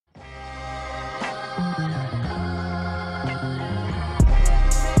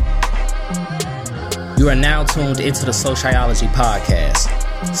You are now tuned into the Sociology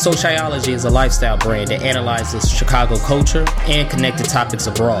Podcast. Sociology is a lifestyle brand that analyzes Chicago culture and connected topics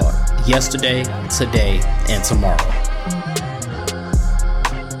abroad, yesterday, today, and tomorrow.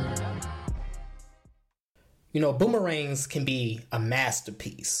 You know, boomerangs can be a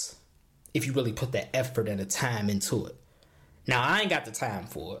masterpiece if you really put the effort and the time into it. Now, I ain't got the time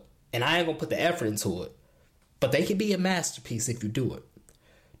for it, and I ain't gonna put the effort into it, but they can be a masterpiece if you do it.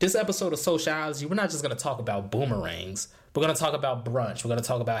 This episode of Sociology, we're not just going to talk about boomerangs. We're going to talk about brunch. We're going to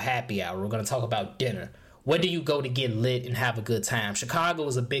talk about happy hour. We're going to talk about dinner. Where do you go to get lit and have a good time? Chicago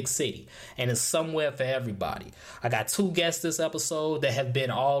is a big city, and it's somewhere for everybody. I got two guests this episode that have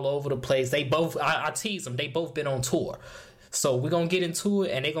been all over the place. They both, I tease them, they both been on tour. So we're going to get into it,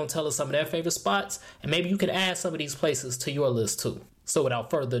 and they're going to tell us some of their favorite spots, and maybe you can add some of these places to your list too. So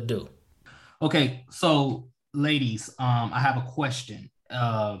without further ado. Okay, so ladies, I have a question.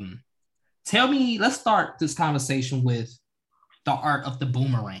 Tell me, let's start this conversation with the art of the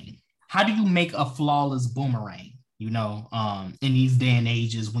boomerang. How do you make a flawless boomerang? You know, in these day and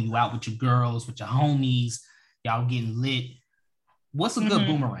ages, when you out with your girls, with your homies, y'all getting lit. What's a good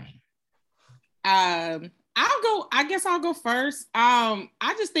boomerang? I guess I'll go first.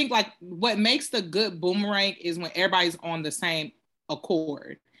 I just think like what makes the good boomerang is when everybody's on the same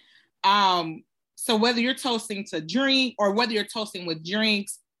accord. So whether you're toasting to drink or whether you're toasting with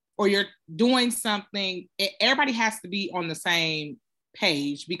drinks or you're doing something, everybody has to be on the same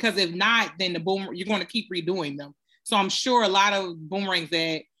page, because if not, then you're going to keep redoing them. So I'm sure a lot of boomerangs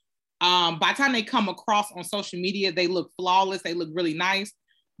that by the time they come across on social media, they look flawless, they look really nice.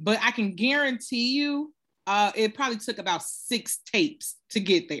 But I can guarantee you, it probably took about 6 tapes to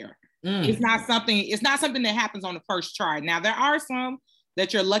get there. It's not something that happens on the first try. Now there are some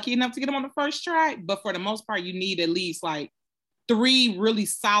that you're lucky enough to get them on the first try, but for the most part, you need at least like 3 really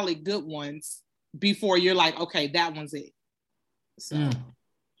solid good ones before you're like, okay, that one's it. So.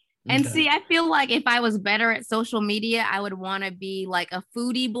 And see, I feel like if I was better at social media, I would want to be like a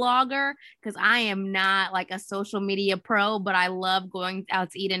foodie blogger, because I am not like a social media pro, but I love going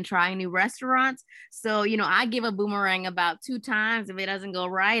out to eat and trying new restaurants. So, you know, I give a boomerang about 2 times. If it doesn't go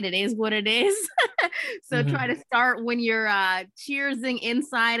right, it is what it is. So try to start when you're cheersing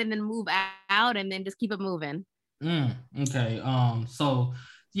inside and then move out and then just keep it moving. Okay. So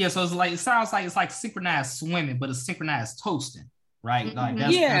it's like, it sounds like it's like synchronized swimming, but it's synchronized toasting. Right, like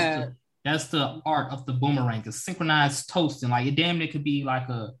that's the art of the boomerang, is synchronized toasting. Like it damn near could be like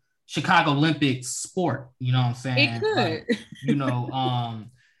a Chicago Olympic sport. You know what I'm saying? It could. Like, you know,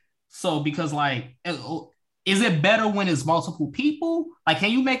 so because like, is it better when it's multiple people? Like, can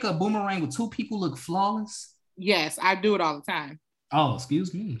you make a boomerang with 2 people look flawless? Yes, I do it all the time. Oh,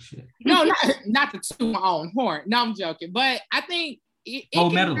 excuse me, shit. No, not the 2 my own horn. No, I'm joking. But I think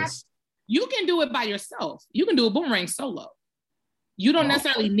gold medalist. You can do it by yourself. You can do a boomerang solo. You don't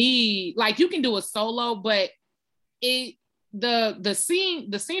necessarily need, like, you can do a solo, but the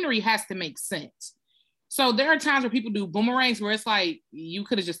scenery has to make sense. So there are times where people do boomerangs where it's like you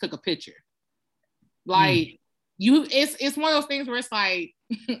could have just took a picture. Like it's one of those things where it's like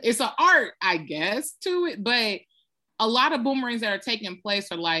it's an art, I guess, to it, but a lot of boomerangs that are taking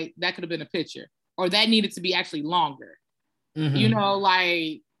place are like that could have been a picture, or that needed to be actually longer. You know,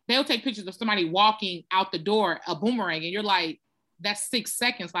 like they'll take pictures of somebody walking out the door, a boomerang, and you're like, that's 6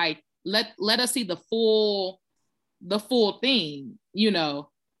 seconds. Like let us see the full thing, you know.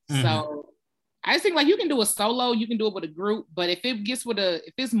 So I just think like you can do a solo, you can do it with a group, but if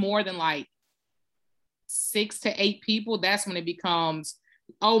it's more than like 6 to 8 people, that's when it becomes,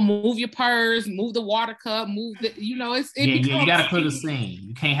 move your purse, move the water cup, move the, you know, you gotta clear the scene.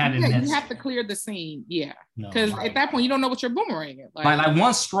 You can't have it. You have to clear the scene, because at that point you don't know what your boomerang is. Like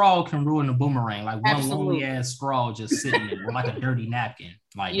one straw can ruin the boomerang. Like one lonely ass straw just sitting there, or like a dirty napkin,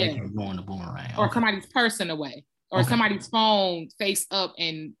 like that can ruin the boomerang. Or somebody's purse in a way, or somebody's phone face up,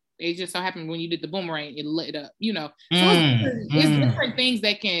 and it just so happened when you did the boomerang, it lit up. You know, so it's different things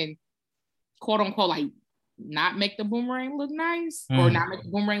that can, quote unquote, like, not make the boomerang look nice or not make the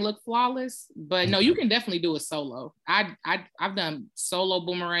boomerang look flawless. But no, you can definitely do a solo. I've done solo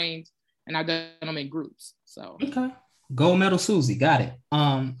boomerangs, and I've done them in groups. So okay, gold medal Susie, got it.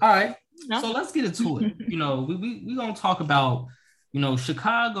 All right, so let's get into it. You know, we gonna talk about, you know,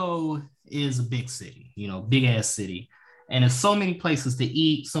 Chicago is a big city, you know, big ass city, and there's so many places to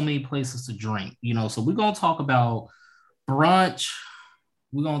eat, so many places to drink, you know. So we're gonna talk about brunch,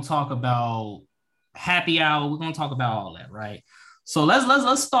 we're gonna talk about happy hour, we're gonna talk about all that, right? So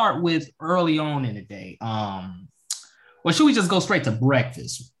let's start with early on in the day. Or should we just go straight to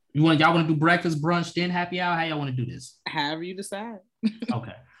breakfast? Y'all want to do breakfast, brunch, then happy hour? How y'all want to do this? However you decide.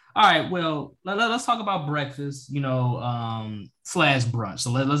 Okay. All right, well, us talk about breakfast, slash brunch.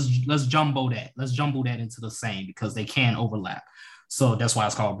 So let's jumbo that. Let's jumble that into the same because they can overlap. So that's why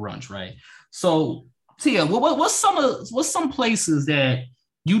it's called brunch, right? So Tia, what's some places that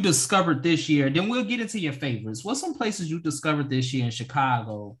you discovered this year? Then we'll get into your favorites. What's some places you discovered this year in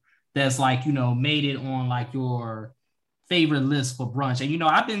Chicago that's like, made it on like your favorite list for brunch? And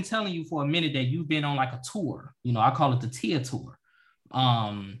I've been telling you for a minute that you've been on like a tour. I call it the Tia tour.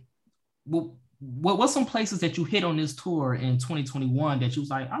 What's some places that you hit on this tour in 2021 that you was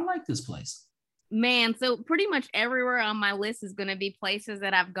like, I like this place? Man, so pretty much everywhere on my list is going to be places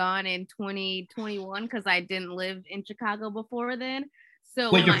that I've gone in 2021 because I didn't live in Chicago before then.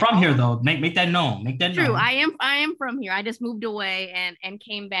 So wait, you're from here though. Make that known. Make that true. Known. I am from here. I just moved away and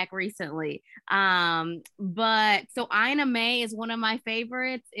came back recently. But so Ina May is one of my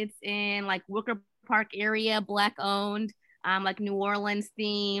favorites. It's in like Wicker Park area, Black owned, like New Orleans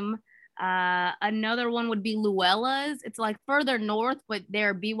theme. Another one would be Luella's. It's like further north, but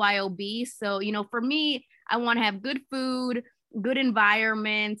they're BYOB. So, for me, I want to have good food, good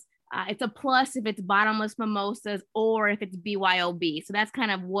environment. It's a plus if it's bottomless mimosas or if it's BYOB. So that's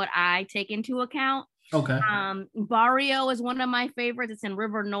kind of what I take into account. Okay. Barrio is one of my favorites. It's in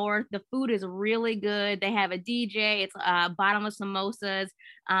River North. The food is really good. They have a DJ. It's bottomless mimosas.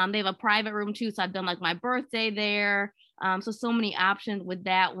 They have a private room too. So I've done like my birthday there. So many options with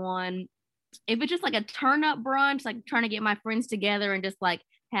that one. If it's just like a turn up brunch, like trying to get my friends together and just like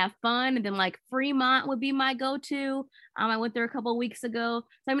have fun, and then like Fremont would be my go-to. I went there a couple of weeks ago.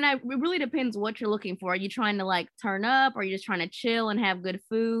 So it really depends what you're looking for. Are you trying to like turn up, or are you just trying to chill and have good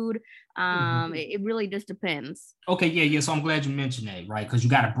food? It really just depends. Okay, yeah. So I'm glad you mentioned that, right? Because you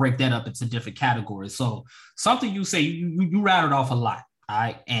got to break that up into different categories. So something you say, you rattled off a lot. All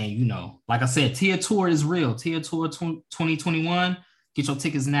right. And, like I said, Tia Tour is real. Tia Tour 2021, get your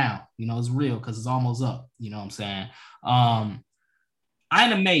tickets now. It's real because it's almost up. You know what I'm saying?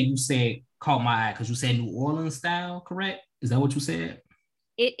 Ina May, you said, caught my eye because you said New Orleans style, correct? Is that what you said?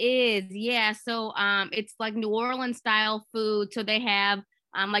 It is, yeah. So it's like New Orleans style food. So they have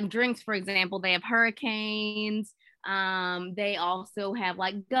like drinks, for example, they have hurricanes. They also have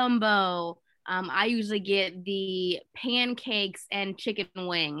like gumbo. I usually get the pancakes and chicken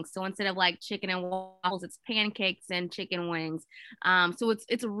wings. So instead of like chicken and waffles, it's pancakes and chicken wings. So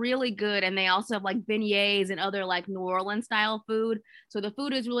it's really good. And they also have like beignets and other like New Orleans style food. So the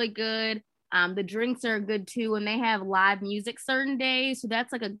food is really good. The drinks are good too, and they have live music certain days. So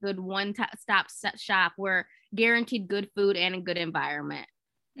that's like a good one-stop shop where guaranteed good food and a good environment.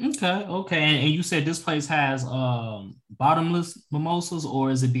 Okay. And you said this place has bottomless mimosas,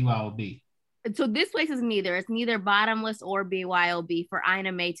 or is it BYOB? So this place is neither. It's neither bottomless or BYOB for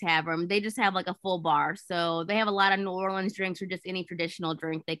Ina May Tavern. They just have like a full bar. So they have a lot of New Orleans drinks or just any traditional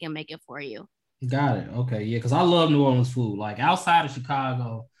drink. They can make it for you. Got it. Okay. Yeah. Because I love New Orleans food. Like outside of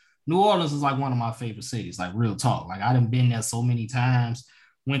Chicago, New Orleans is like one of my favorite cities, like real talk. Like I done been there so many times.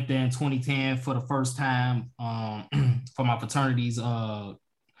 Went there in 2010 for the first time for my fraternity's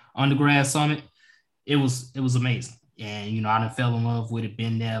undergrad summit. It was amazing. And, I done fell in love with it,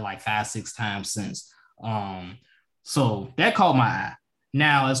 been there like 5-6 times since. So that caught my eye.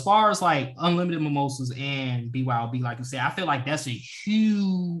 Now, as far as like unlimited mimosas and BYOB, like you said, I feel like that's a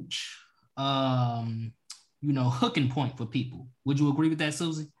huge, hooking point for people. Would you agree with that,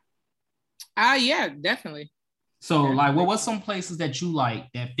 Susie? Yeah, definitely. So, like, what's some places that you like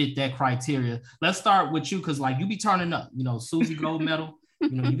that fit that criteria? Let's start with you, because like you be turning up, Susie Gold Medal.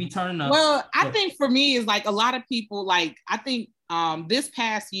 You be turning up. Well, I think for me is like a lot of people, like I think this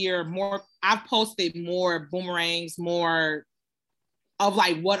past year I've posted more boomerangs, more of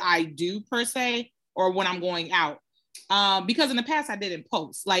like what I do per se, or when I'm going out. Because in the past I didn't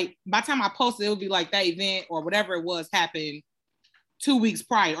post. Like by the time I posted, it would be like that event or whatever it was happened 2 weeks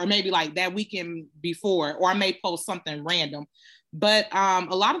prior, or maybe like that weekend before, or I may post something random. But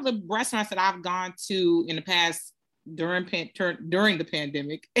a lot of the restaurants that I've gone to in the past during the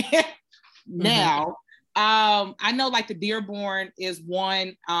pandemic now, I know like the Dearborn is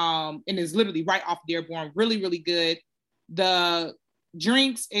one, and is literally right off Dearborn, really, really good. The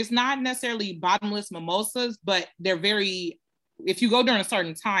drinks, it's not necessarily bottomless mimosas, but they're very, if you go during a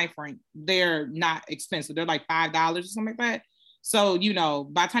certain time frame, they're not expensive. They're like $5 or something like that. So,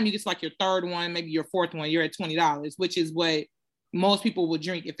 by the time you get to like your third one, maybe your fourth one, you're at $20, which is what most people would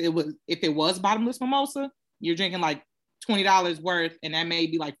drink if it was bottomless mimosa. You're drinking like $20 worth, and that may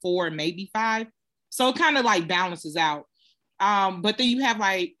be like $4, maybe $5. So it kind of like balances out. But then you have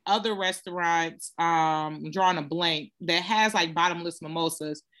like other restaurants, I'm drawing a blank, that has like bottomless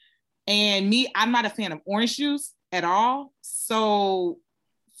mimosas. And I'm not a fan of orange juice at all. So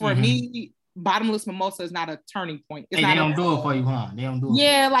for me, bottomless mimosa is not a turning point. It's they don't do it for you, huh? They don't do it.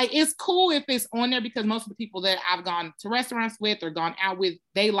 Yeah, like it's cool if it's on there because most of the people that I've gone to restaurants with or gone out with,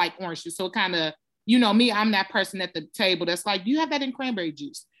 they like orange juice. So it kind of, you know, me, I'm that person at the table that's like, you have that in cranberry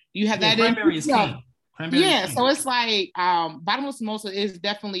juice. You have that cranberry is king. Yeah, so it's like bottomless mimosa is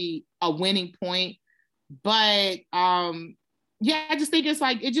definitely a winning point, but yeah, I just think it's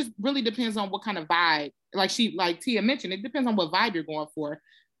like it just really depends on what kind of vibe. Like Tia mentioned, it depends on what vibe you're going for.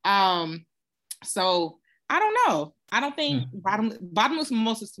 So I don't know. I don't think bottomless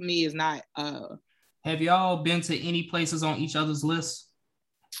mimosas to me is not. Have y'all been to any places on each other's list?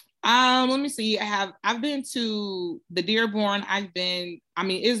 Let me see. I've been to the Dearborn. I think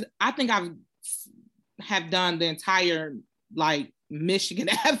I've have done the entire like Michigan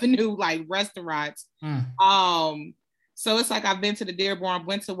Avenue like restaurants. So it's like I've been to the Dearborn,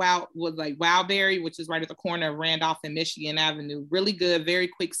 went to Wildberry, which is right at the corner of Randolph and Michigan Avenue. Really good, very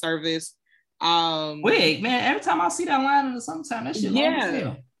quick service. Wait, man, every time I see that line in the summertime, that shit long as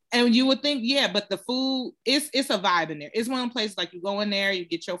hell. And you would think, but the food, it's a vibe in there. It's one of the places like you go in there, you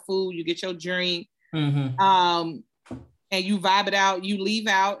get your food, you get your drink, and you vibe it out. You leave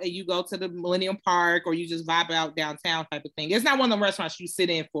out and you go to the Millennium Park or you just vibe out downtown type of thing. It's not one of the restaurants you sit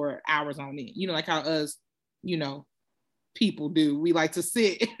in for hours on end. You know, like how us, you know, people do. We like to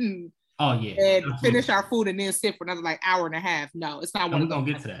sit and finish our food and then sit for another like hour and a half. No, it's not one of those. We're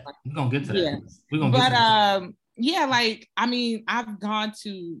gonna get to that. We're gonna get to that. Yeah, like I mean, I've gone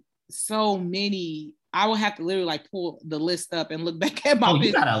to so many. I would have to literally like pull the list up and look back at my.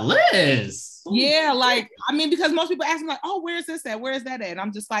 You got a list. Ooh, yeah, like I mean, because most people ask me like, "Oh, where is this at? Where is that at?" And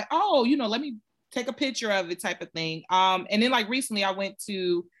I'm just like, "Oh, you know, let me take a picture of it," type of thing. And then like recently, I went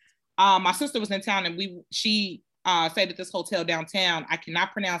to, my sister was in town, and she stayed at this hotel downtown. I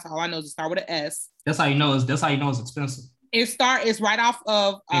cannot pronounce. All I know is it start with an S. That's how you know it's expensive. It's right off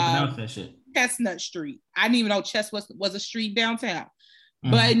of that shit. Chestnut Street. I didn't even know Chestnut was a street downtown.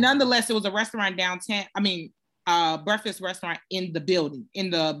 But nonetheless, it was a restaurant downtown. I mean, breakfast restaurant in the building, in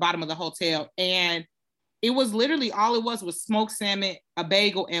the bottom of the hotel. And it was literally all it was smoked salmon, a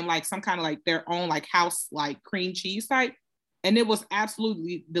bagel, and like some kind of like their own like house, like cream cheese type. And it was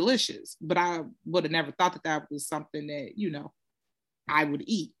absolutely delicious. But I would have never thought that was something that, you know, I would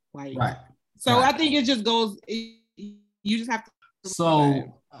eat. Like, right. So I think it just goes, you just have to.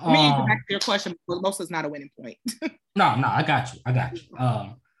 So, back to your question, but most is not a winning point. No, I got you.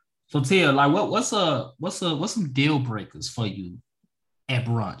 So Tia, like, what's some deal breakers for you at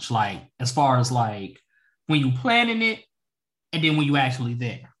brunch? Like, as far as like when you planning it, and then when you actually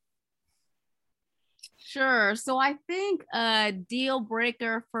there. Sure. So I think a deal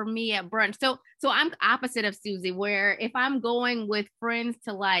breaker for me at brunch. So I'm opposite of Susie, where if I'm going with friends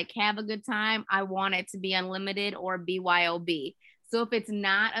to like have a good time, I want it to be unlimited or BYOB. So if it's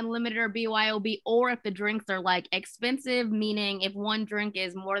not unlimited or BYOB, or if the drinks are like expensive, meaning if one drink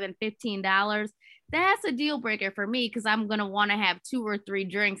is more than $15, that's a deal breaker for me because I'm going to want to have 2 or 3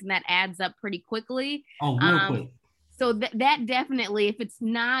 drinks and that adds up pretty quickly. Oh, real quick. So that definitely, if it's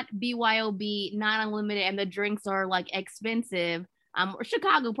not BYOB, not unlimited, and the drinks are like expensive, or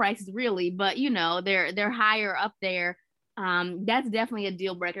Chicago prices really, but you know, they're higher up there. That's definitely a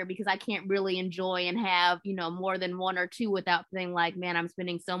deal breaker because I can't really enjoy and have, you know, more than 1 or 2 without feeling like, man, I'm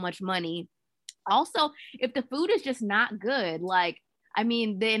spending so much money. Also, if the food is just not good, like, I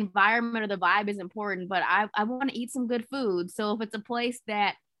mean, the environment or the vibe is important, but I want to eat some good food. So if it's a place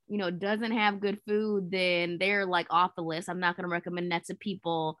that, you know, doesn't have good food, then they're like off the list. I'm not going to recommend that to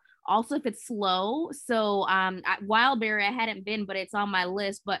people. Also, if it's slow. So Wildberry, I hadn't been, but it's on my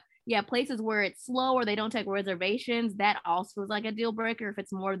list. But yeah, places where it's slow or they don't take reservations, that also is like a deal breaker if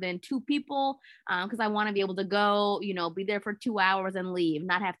it's more than 2 people, because I want to be able to go, you know, be there for 2 hours and leave,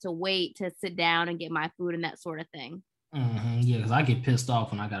 not have to wait to sit down and get my food and that sort of thing. Yeah, because I get pissed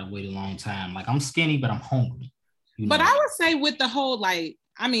off when I got to wait a long time. Like, I'm skinny, but I'm hungry. But I would say with the whole, like,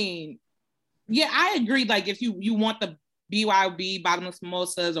 I mean, yeah, I agree. Like, if you want the BYOB, bottomless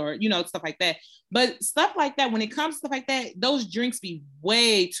mimosas, or, you know, stuff like that. But stuff like that, when it comes to stuff like that, those drinks be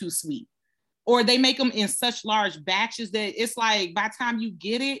way too sweet. Or they make them in such large batches that it's like, by the time you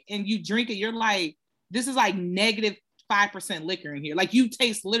get it and you drink it, you're like, this is like -5% liquor in here. Like, you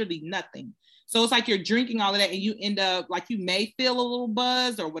taste literally nothing. So it's like you're drinking all of that and you end up, like, you may feel a little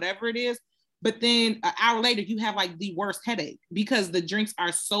buzz or whatever it is. But then an hour later, you have like the worst headache because the drinks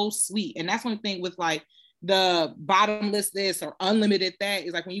are so sweet. And that's one thing with like the bottomless this or unlimited that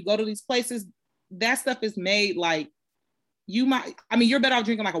is like when you go to these places, that stuff is made like you're better off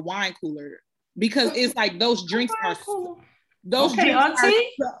drinking like a wine cooler because it's like those drinks are those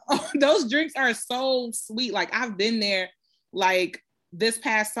drinks are so sweet. Like, I've been there, like this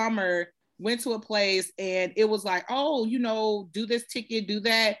past summer went to a place and it was like, oh, do this ticket, do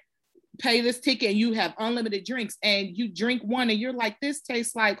that, pay this ticket, and you have unlimited drinks, and you drink one and you're like, this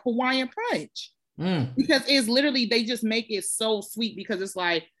tastes like Hawaiian punch. Because it's literally, they just make it so sweet, because it's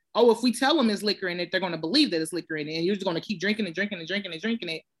like, oh, if we tell them it's liquor in it, they're going to believe that it's liquor in it, and you're just going to keep drinking and drinking and drinking and drinking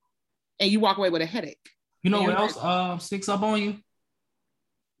it, and you walk away with a headache. You know what else sticks up on you?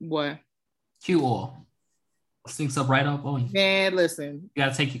 What? Q oil stinks up right up on you. Man, listen, you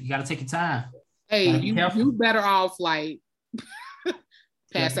gotta take your time. Hey, you better off like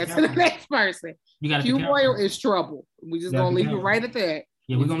pass that to the next person. You gotta Q oil is trouble. We just gonna leave it right at that.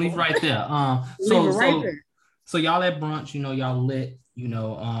 Yeah, we're gonna leave it right there. So y'all at brunch, y'all lit,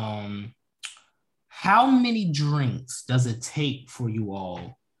 how many drinks does it take for you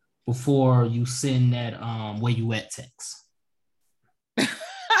all before you send that where you at text?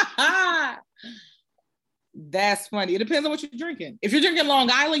 That's funny. It depends on what you're drinking. If you're drinking Long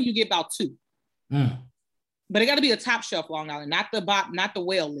Island, you get about 2. But it got to be a top shelf Long Island, not the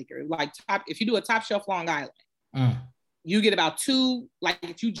whale liquor. Like if you do a top shelf Long Island, you get about 2. Like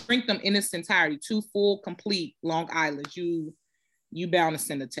if you drink them in its entirety, 2 full complete Long Islands, you bound to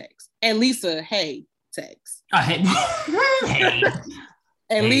send a text. At least a hey text. Hey.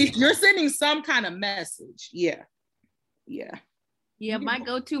 At least you're sending some kind of message. Yeah. Yeah, my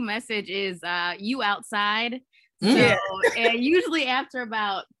go-to message is you outside. So, and usually after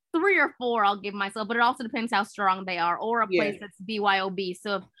about 3 or 4, I'll give myself, but it also depends how strong they are, or a place that's BYOB.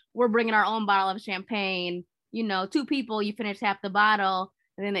 So if we're bringing our own bottle of champagne, 2 people, you finish half the bottle,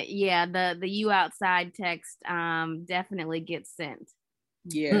 and then the you outside text definitely gets sent.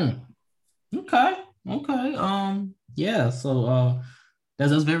 Yeah. Okay. Yeah. So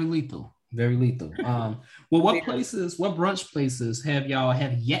that's very lethal. Very lethal. Well, what brunch places have y'all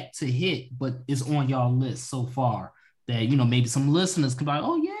have yet to hit, but is on y'all list so far that, maybe some listeners could be like,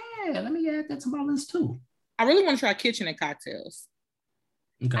 oh yeah, let me add that to my list too? I really want to try Kitchen and Cocktails.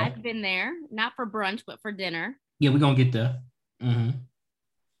 Okay. I've been there, not for brunch, but for dinner. Yeah, we're going to get there.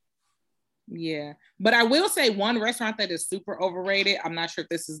 Yeah, but I will say one restaurant that is super overrated. I'm not sure if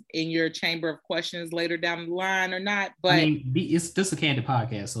this is in your chamber of questions later down the line or not, but it's just a candid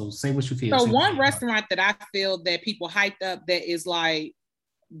podcast, so say what you feel. So one restaurant that I feel that people hyped up that is like,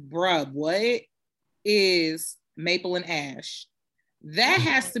 bruh, what is Maple and Ash? That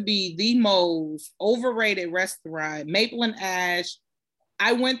has to be the most overrated restaurant. Maple and Ash.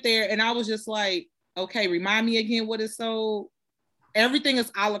 I went there and I was just like, okay, remind me again what is so. Everything is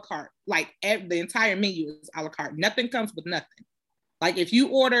a la carte. Like the entire menu is a la carte. Nothing comes with nothing. Like if you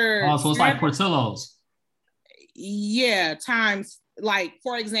order, so it's like Portillo's. Yeah, times like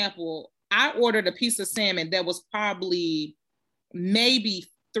for example, I ordered a piece of salmon that was probably maybe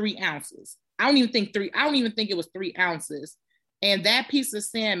 3 ounces. I don't even think it was 3 ounces. And that piece of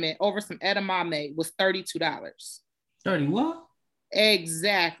salmon over some edamame was $32. 30 what?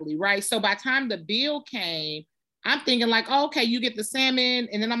 Exactly, right? So by the time the bill came, I'm thinking like, oh, okay, you get the salmon.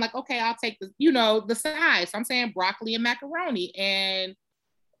 And then I'm like, okay, I'll take the size. So I'm saying broccoli and macaroni. And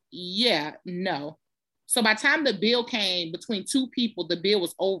yeah, no. So by the time the bill came between 2 people, the bill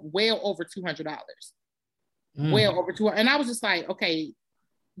was well over $200. Well over $200. And I was just like, okay,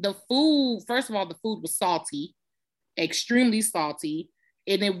 the food, first of all, the food was salty, extremely salty,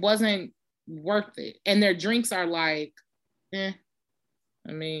 and it wasn't worth it. And their drinks are like, they're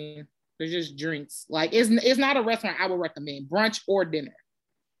just drinks. Like it's not a restaurant I would recommend, brunch or dinner.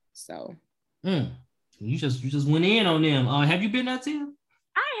 So you just went in on them. Have you been there, Tim?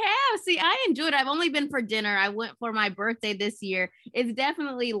 I have. See, I enjoyed it. I've only been for dinner. I went for my birthday this year. It's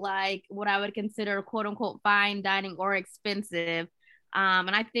definitely like what I would consider quote unquote fine dining or expensive.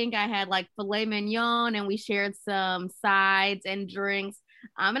 And I think I had like filet mignon and we shared some sides and drinks.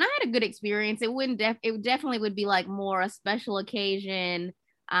 And I had a good experience. It definitely would be like more a special occasion,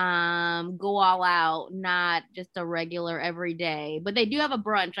 go all out, not just a regular everyday. But they do have a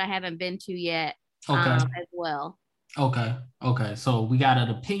brunch I haven't been to yet as well. Okay. So we got an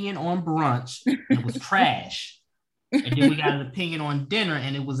opinion on brunch. It was trash. And then we got an opinion on dinner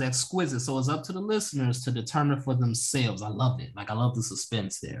and it was exquisite. So it's up to the listeners to determine for themselves. I love it. Like I love the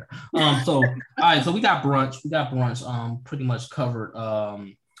suspense there. So all right, so we got brunch. Pretty much covered.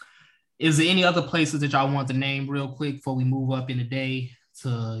 Is there any other places that y'all want to name real quick before we move up in the day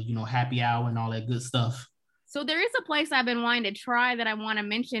to, happy hour and all that good stuff? So there is a place I've been wanting to try that I want to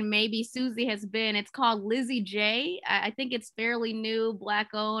mention. Maybe Susie has been. It's called Lizzie J. I think it's fairly new, Black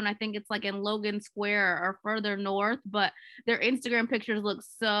owned. I think it's like in Logan Square or further north, but their Instagram pictures look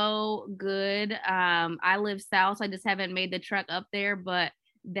so good. I live south, so I just haven't made the trek up there, but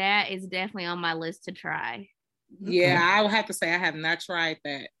that is definitely on my list to try. Yeah, I would have to say I have not tried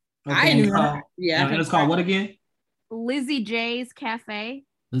that. Okay, I didn't even. Yeah, and it's called what again? Lizzie J's Cafe.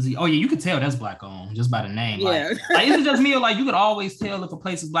 Lizzie. Oh yeah, you could tell that's black owned just by the name. Yeah. Like is it just me or like you could always tell if a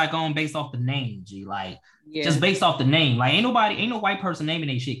place is black owned based off the name? G, like just based off the name. Like ain't no white person naming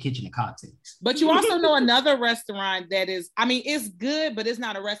their shit Kitchen and Cocktails. But you also know another restaurant that is, I mean, it's good, but it's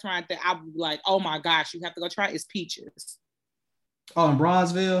not a restaurant that I would like, oh my gosh, you have to go try. It's Peaches. Oh, in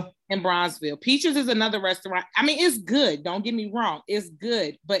Bronzeville? In Bronzeville. Peaches is another restaurant. I mean, it's good. Don't get me wrong. It's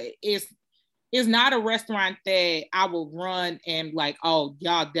good, but it's not a restaurant that I will run and like, oh,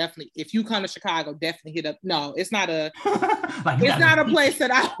 y'all definitely, if you come to Chicago, definitely hit up. No, it's not a, it's not a place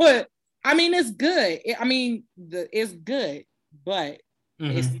that I would, I mean, it's good. It's good, but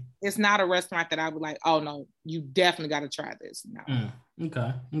it's not a restaurant that I would like, oh no, you definitely got to try this. No.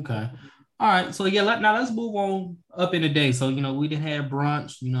 Okay. All right. So yeah, now let's move on up in the day. So, we didn't have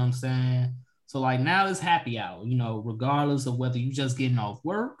brunch, you know what I'm saying? So like now it's happy hour, regardless of whether you just getting off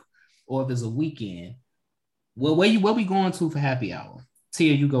work or if it's a weekend. Well, where we going to for happy hour?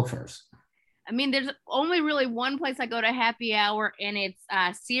 Tia, you go first. I mean, there's only really one place I go to happy hour, and it's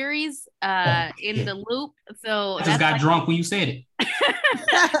Ceres in the Loop. So I just got drunk when you said it.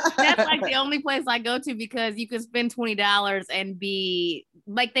 That's like the only place I go to because you can spend $20 and be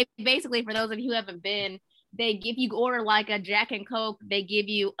like, they basically, for those of you who haven't been, they give you order like a Jack and Coke. They give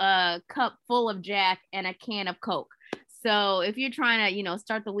you a cup full of Jack and a can of Coke. So if you're trying to,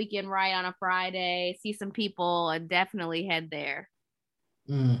 start the weekend right on a Friday, see some people, definitely head there.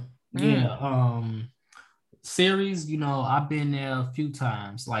 Yeah. Ceres, I've been there a few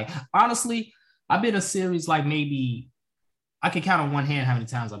times. Like, honestly, I've been to Ceres like maybe I can count on one hand how many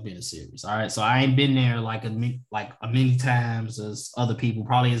times I've been to Ceres. All right. So I ain't been there like many times as other people,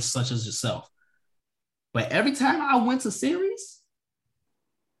 probably as such as yourself. But every time I went to Ceres,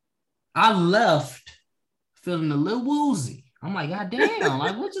 I left feeling a little woozy. I'm like, God damn,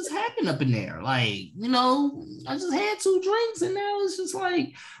 like what just happened up in there? Like, I just had 2 drinks and now it's just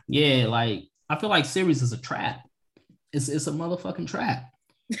like, yeah, like I feel like Ceres is a trap. It's a motherfucking trap.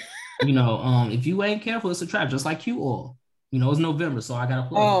 If you ain't careful, it's a trap, just like Q Oil. It's November, so I gotta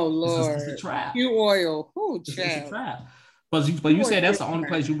play. Oh Lord, it's a trap. Q Oil, it's a trap. But you said that's the only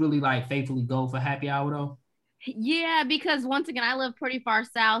place you really like faithfully go for happy hour though. Yeah, because once again, I live pretty far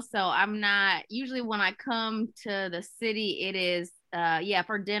south, so I'm not usually when I come to the city, it is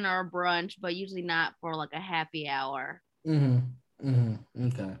for dinner or brunch, but usually not for like a happy hour.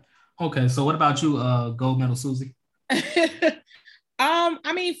 Okay. So what about you, Gold Medal Susie?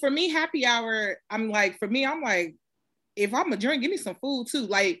 I mean, for me, happy hour, I'm like, if I'm a drink, give me some food too.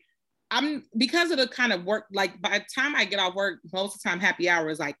 Like, because of the kind of work, like by the time I get off work, most of the time happy hour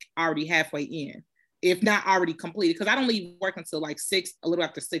is like already halfway in, if not already completed, because I don't leave work until like 6, a little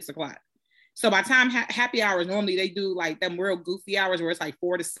after 6 o'clock. So by the time happy hours, normally they do like them real goofy hours where it's like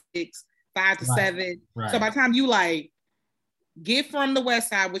 4 to 6, 5 to 7. Right. So by the time you like get from the west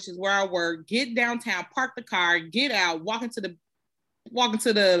side, which is where I work, get downtown, park the car, get out, walk into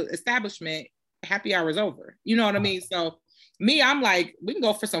the establishment, happy hour is over. You know what I mean? So me, I'm like, we can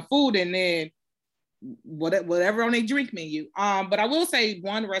go for some food and then whatever on a drink menu. But I will say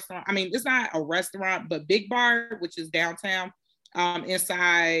one restaurant, I mean, it's not a restaurant, but Big Bar, which is downtown,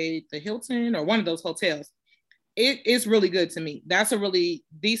 inside the Hilton or one of those hotels. It's really good to me. That's a really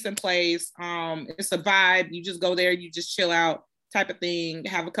decent place. It's a vibe. You just go there, you just chill out type of thing,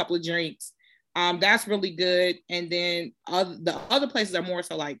 have a couple of drinks. That's really good. And then the other places are more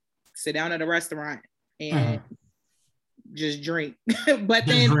so like sit down at a restaurant and just drink. But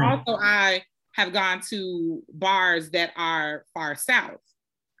then also I have gone to bars that are far south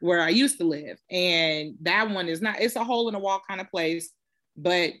where I used to live. And that one is not, it's a hole in the wall kind of place,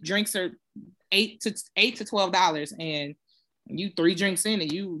 but drinks are $8 to $12. And you 3 drinks in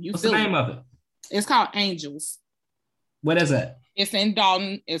and you What's the name of it? It's called Angels. What is it? It's in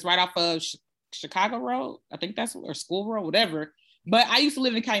Dalton. It's right off of Chicago Road. I think that's, or School Road, whatever. But I used to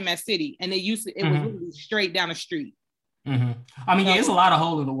live in Calumet City and it was literally straight down the street. I mean, it's a lot of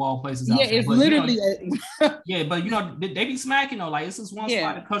hole in the wall places out there. It's literally but they be smacking though. Like it's this one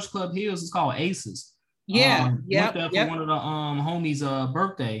spot at Country Club Hills. It's called Aces. Went there for one of the homies'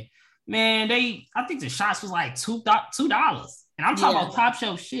 birthday. Man, I think the shots was like $2, and I'm talking about top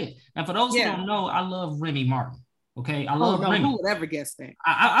shelf shit. And for those who don't know, I love Remy Martin. Okay, I love Remy. Who would ever guess that?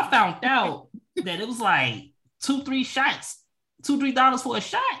 I found out that it was like $2-3 shots, $2-3 for a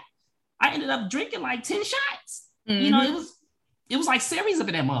shot. I ended up drinking like 10 shots. It was like series up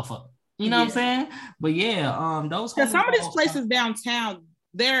in that motherfucker. You know what I'm saying? But those. Because some of these places downtown,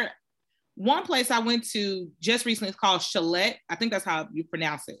 one place I went to just recently is called Chalet. I think that's how you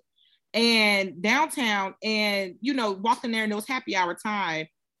pronounce it. and downtown, and walked in there and it was happy hour time,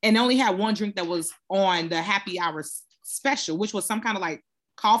 and they only had one drink that was on the happy hour special, which was some kind of like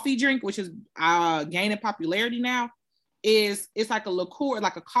coffee drink, which is gaining popularity now. It's like a liqueur,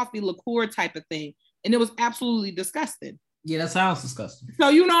 like a coffee liqueur type of thing, and it was absolutely disgusting. Yeah, that sounds disgusting. So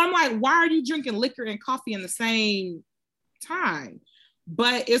I'm like, why are you drinking liquor and coffee in the same time?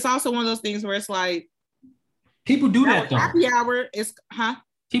 But it's also one of those things where it's like, people do that though. Happy hour is,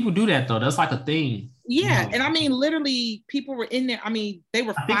 People do that though. That's like a thing. Yeah, and I mean, literally, people were in there. I mean, they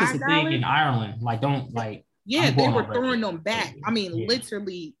were. I think it's a thing in Ireland. Like, don't like. Yeah, they were throwing them back. I mean,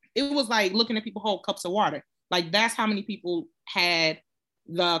 literally, it was like looking at people hold cups of water. Like, that's how many people had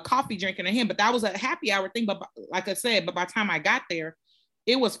the coffee drinking in him. But that was a happy hour thing. But like I said, by the time I got there,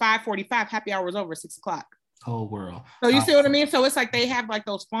 it was 5:45. Happy hour was over 6 o'clock. Whole world. So you see what I mean? So it's like they have like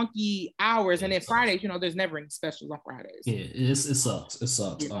those funky hours, and then Fridays, there's never any specials on Fridays. Yeah, it sucks. It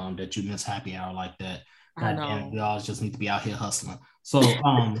sucks that you miss happy hour like that. I know. We all just need to be out here hustling. So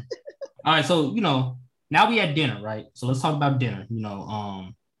all right, so now we at dinner, right? So let's talk about dinner.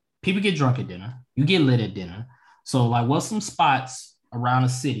 People get drunk at dinner. You get lit at dinner. So like, what's some spots around the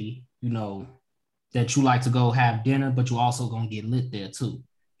city, that you like to go have dinner, but you also gonna get lit there too?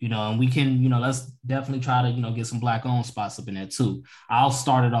 And we can, let's definitely try to, get some Black-owned spots up in there too. I'll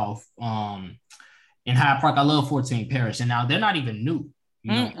start it off in Hyde Park. I love 14 Parish, and now they're not even new.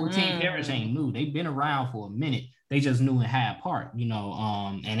 14 Parish ain't new. They've been around for a minute. They just new in Hyde Park,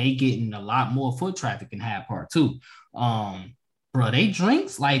 and they getting a lot more foot traffic in Hyde Park too. Bro, they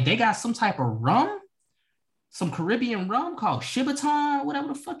drinks, like they got some type of rum, some Caribbean rum called Shibaton, whatever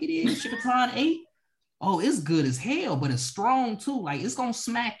the fuck it is, Shibaton 8. Oh, it's good as hell, but it's strong too. Like, it's gonna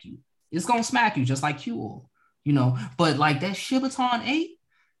smack you. It's gonna smack you just like Huel, But like that Shibaton 8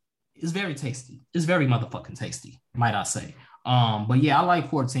 is very tasty. It's very motherfucking tasty, might I say. But yeah, I like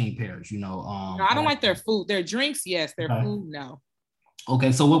 14 Parish. No, I don't like their food. Their drinks, yes. Their food, no.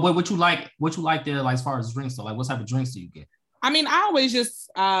 Okay, so what you like? What you like there, like as far as drinks? So like, what type of drinks do you get? I mean, I always just,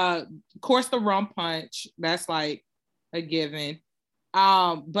 of course, the rum punch. That's like a given.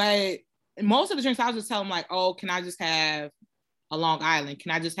 But most of the drinks, I'll just tell them like, oh, can I just have a Long Island?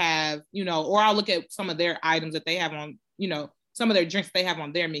 Can I just have, or I'll look at some of their items that they have on, some of their drinks they have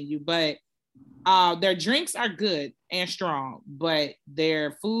on their menu. But their drinks are good and strong, but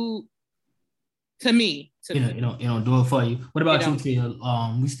their food, to me, you don't do it for you. What about you, Tia?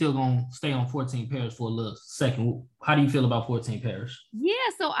 We still gonna stay on 14 Parish for a little second. How do you feel about 14 Parish? Yeah,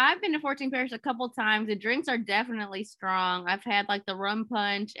 so I've been to 14 Parish a couple times. The drinks are definitely strong. I've had like the rum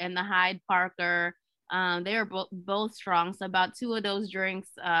punch and the Hyde Parker. They are both strong. So about 2 of those drinks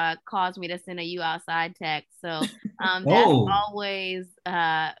caused me to send a you outside text. So that's always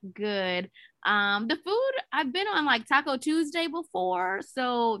good. The food, I've been on like Taco Tuesday before,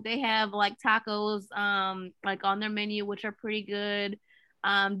 so they have like tacos like on their menu, which are pretty good.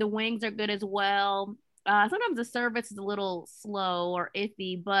 The wings are good as well. Sometimes the service is a little slow or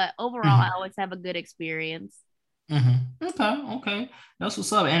iffy, but overall I always have a good experience. Okay, that's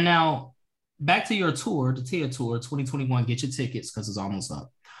what's up. And now back to your tour, the Tia Tour 2021. Get your tickets because it's almost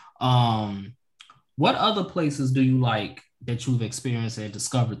up. What other places do you like that you've experienced and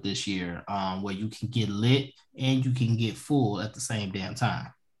discovered this year, where you can get lit and you can get full at the same damn time?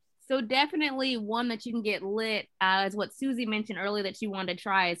 So definitely one that you can get lit is what Susie mentioned earlier that she wanted to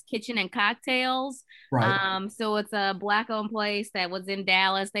try is Kitchen and Cocktails. Right. So it's a Black-owned place that was in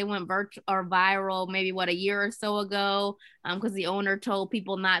Dallas. They went viral maybe a year or so ago because the owner told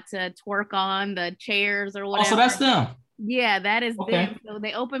people not to twerk on the chairs or whatever. Oh, so that's them. Yeah, that is them. So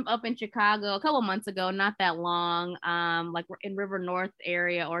they opened up in Chicago a couple months ago, not that long, like we're in River North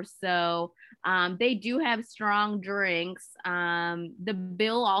area or so. They do have strong drinks. The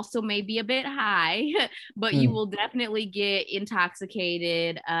bill also may be a bit high, but you will definitely get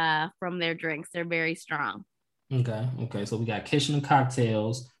intoxicated from their drinks. They're very strong. Okay. So we got Kitchen and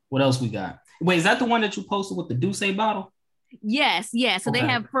Cocktails. What else we got? Wait, is that the one that you posted with the Douce bottle? Yes. So they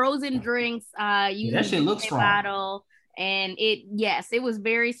have frozen drinks. That shit looks strong. Bottle. And it was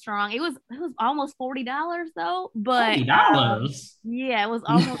very strong. It was almost $40 though, but $40. Yeah, it was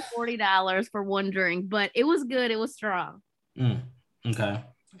almost $40 for one drink, but it was good. It was strong. Okay.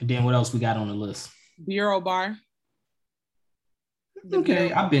 And then what else we got on the list? Bureau Bar.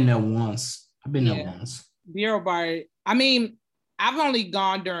 I've been there once. Bureau Bar. I mean, I've only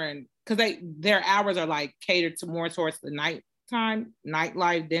gone during because their hours are like catered to more towards the nighttime,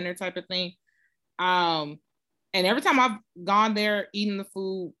 nightlife dinner type of thing. And every time I've gone there, eating the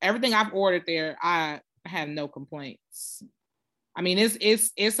food, everything I've ordered there, I have no complaints. I mean,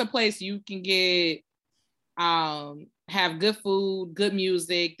 it's a place you can get have good food, good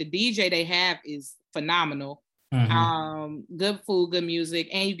music. The DJ they have is phenomenal. Good food, good music,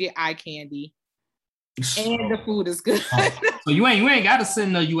 and you get eye candy. And the food is good. So you ain't got to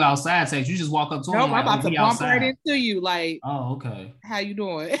send you outside text. You just walk up to them. I'm about to bump outside. Right into you. Like, oh, okay. How you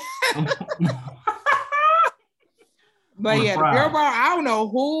doing? But yeah, the Bureau Bar, I don't know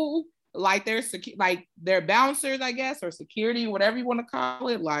who, like their bouncers, I guess, or security, whatever you want to call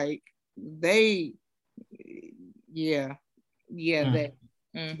it. Like they, they.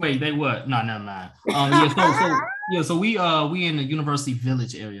 Wait, they what? No, never mind. So we in the University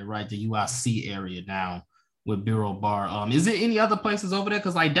Village area, right? The UIC area now with Bureau Bar. Is there any other places over there?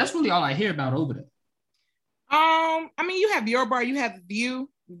 Because like that's really all I hear about over there. I mean, you have Bureau Bar, you have VU,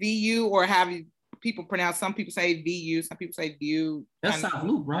 or have people pronounce. Some people say VU, some people say View. That's South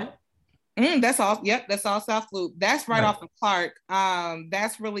Loop, right? That's all. Yep, that's all South Loop. That's right off of Clark.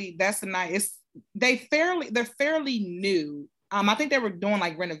 That's a nice. They're fairly new. I think they were doing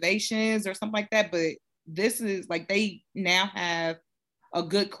like renovations or something like that, but this is like they now have a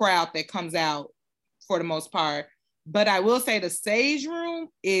good crowd that comes out for the most part. But I will say the Sage Room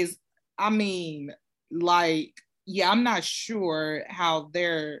is, I'm not sure how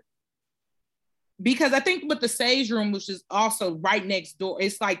they're, because I think with the Sage Room, which is also right next door,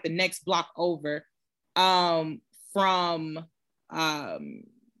 it's like the next block over from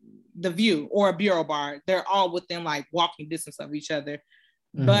the View or Bureau Bar. They're all within like walking distance of each other.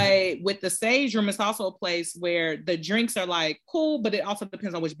 But with the Sage Room, it's also a place where the drinks are like cool, but it also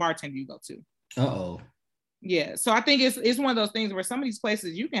depends on which bartender you go to. Yeah, so I think it's one of those things where some of these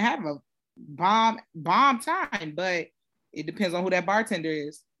places you can have a bomb time, but it depends on who that bartender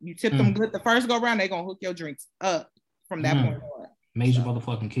is. You tip them good the first go around, they're gonna hook your drinks up from that point on. Major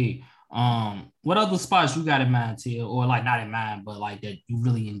motherfucking key. What other spots you got in mind, Tia, or like not in mind, but like that you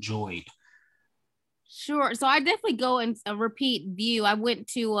really enjoyed? Sure. So I definitely go and repeat View. I went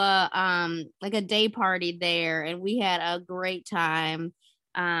to like a day party there, and we had a great time.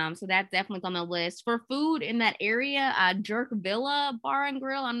 So that's definitely on the list. For food in that area, Jerk Villa Bar and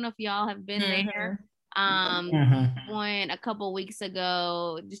Grill. I don't know if y'all have been there. Went a couple weeks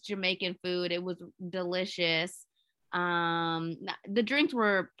ago, just Jamaican food. It was delicious. The drinks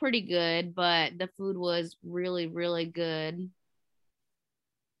were pretty good, but the food was really, really good.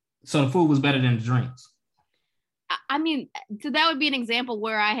 So the food was better than the drinks. I mean, so that would be an example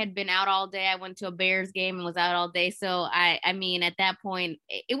where I had been out all day. I went to a Bears game and was out all day. So I mean, at that point,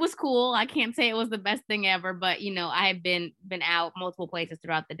 it was cool. I can't say it was the best thing ever, but I had been out multiple places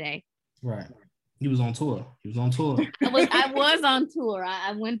throughout the day. Right. He was on tour. I was on tour.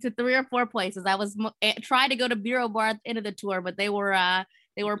 I went to 3 or 4 places. I was tried to go to Bureau Bar at the end of the tour, but they were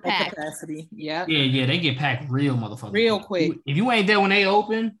packed. Capacity. Yeah. Yeah. They get packed real motherfucker. Real quick. If you ain't there when they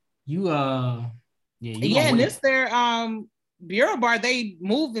open, and this their Bureau Bar, they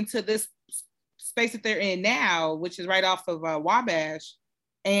moved into this space that they're in now, which is right off of Wabash,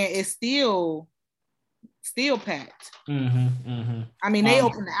 and it's still packed. I mean, they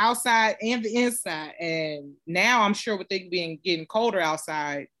open the outside and the inside, and now I'm sure with it being getting colder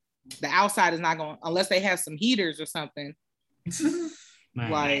outside, the outside is not going, unless they have some heaters or something. Because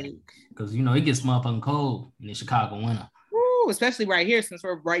it gets motherfucking cold in the Chicago winter. Especially right here, since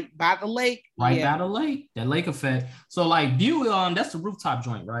we're right by the lake. By the lake, that lake effect. So like View, that's the rooftop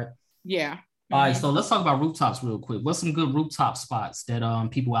joint, right? Yeah. All right, so let's talk about rooftops real quick. What's some good rooftop spots that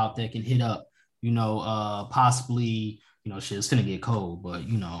people out there can hit up? Possibly, shit, it's gonna get cold, but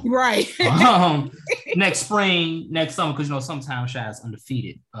right. Next spring, next summer, because sometimes Shy is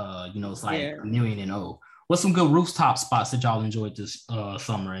undefeated. It's like 1-0. What's some good rooftop spots that y'all enjoyed this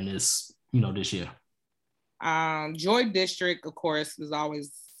summer and this year? Joy District, of course, is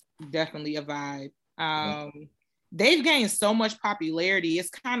always definitely a vibe. They've gained so much popularity.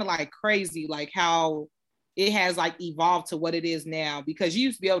 It's kind of like crazy, like how it has like evolved to what it is now, because you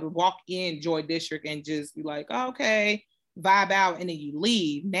used to be able to walk in Joy District and just be like, oh, okay, vibe out, and then you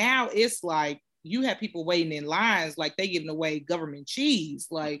leave. Now it's like you have people waiting in lines, like they giving away government cheese.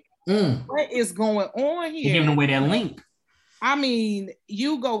 Like, what is going on here? They're giving away that link. I mean,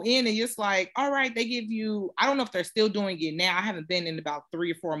 you go in and it's like, all right, they give you, I don't know if they're still doing it now. I haven't been in about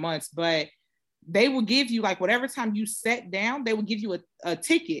 3 or 4 months, but they will give you like whatever time you sat down, they will give you a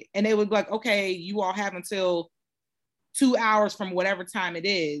ticket, and they would be like, okay, you all have until 2 hours from whatever time it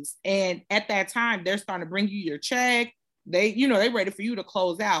is. And at that time, they're starting to bring you your check. They're ready for you to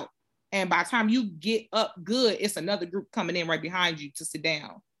close out. And by the time you get up good, it's another group coming in right behind you to sit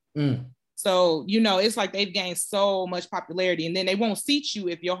down. So, it's like they've gained so much popularity, and then they won't seat you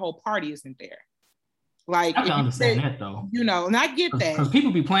if your whole party isn't there. Like, I can understand that though. And I get that. Because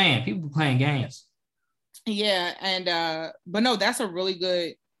people be playing games. Yeah, and but no, that's a really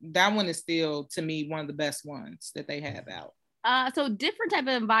good. That one is still to me one of the best ones that they have out. So different type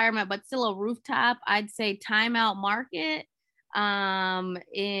of environment, but still a rooftop. I'd say Timeout Market,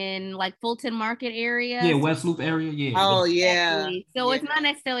 in like Fulton Market area. Yeah, West Loop area. Yeah. Oh yeah. Exactly. So it's not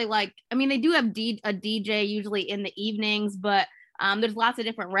necessarily like, I mean, they do have a DJ usually in the evenings, but there's lots of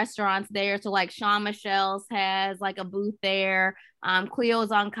different restaurants there. So like Sean Michelle's has like a booth there.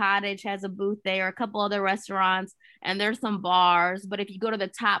 Cleo's on Cottage has a booth there, a couple other restaurants, and there's some bars. But if you go to the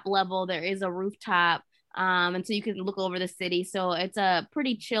top level, there is a rooftop. And so you can look over the city. So it's a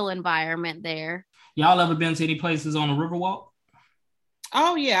pretty chill environment there. Y'all ever been to any places on the Riverwalk?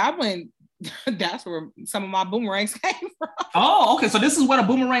 Oh yeah, I went. That's where some of my boomerangs came from. Oh, okay. So this is where the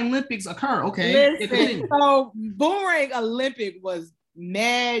Boomerang Olympics occur. Okay. Listen, so Boomerang Olympic was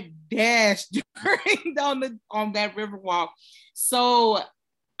mad dash during on that Riverwalk. So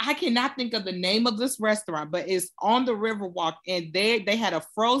I cannot think of the name of this restaurant, but it's on the Riverwalk, and they had a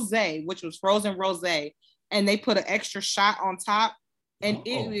frosé, which was frozen rosé, and they put an extra shot on top, and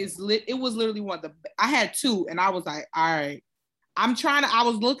it was literally one of the. I had two, and I was like, all right. I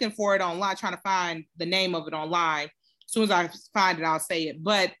was looking for it online, trying to find the name of it online. As soon as I find it, I'll say it.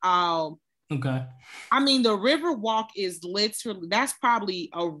 But okay. I mean, the Riverwalk is literally, that's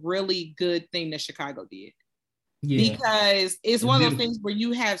probably a really good thing that Chicago did. Yeah. Because it's one of those things where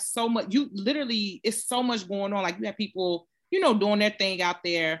you have so much, it's so much going on. Like you have people, doing their thing out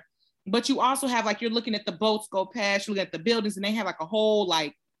there, but you also have like, you're looking at the boats go past, you're looking at the buildings, and they have like a whole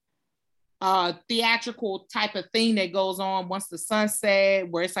like theatrical type of thing that goes on once the sun set,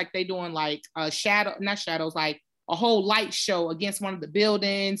 where it's like they doing like not shadows, like a whole light show against one of the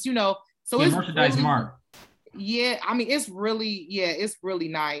buildings, so it's merchandise really, mark. Yeah, I mean it's really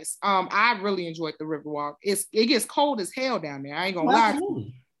nice. I really enjoyed the Riverwalk. It gets cold as hell down there. I ain't gonna lie.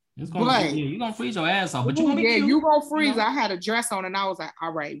 You're gonna freeze your ass off, but you're gonna be cute. You gonna freeze. I had a dress on and I was like,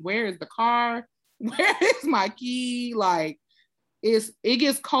 all right, where is the car? Where is my key? Like it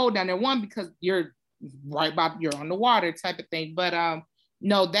gets cold down there. One, because you're you're on the water type of thing. But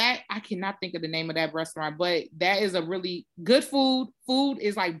no, that I cannot think of the name of that restaurant, but that is a really good food. Food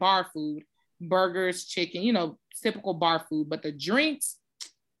is like bar food, burgers, chicken, typical bar food. But the drinks,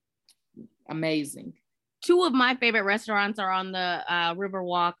 amazing. Two of my favorite restaurants are on the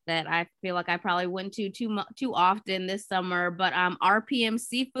Riverwalk that I feel like I probably went to too often this summer. But RPM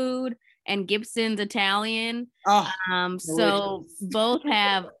Seafood and Gibson's Italian. So both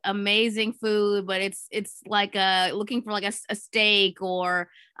have amazing food, but it's like looking for like a steak or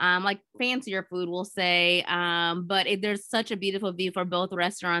like fancier food, we'll say. But there's such a beautiful view for both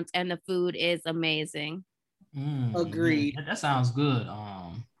restaurants, and the food is amazing. Agreed. That sounds good.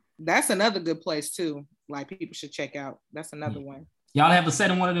 That's another good place too. Like people should check out. That's another one. Y'all have a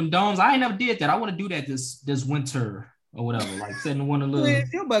set in one of them domes. I ain't never did that. I want to do that this winter. Or whatever, like setting one of the little.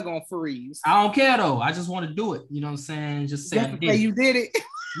 Your butt gonna freeze. I don't care though. I just want to do it. You know what I'm saying? Just say I did it. You did it.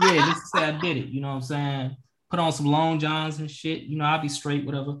 Yeah, just say I did it. You know what I'm saying? Put on some long johns and shit. I'll be straight,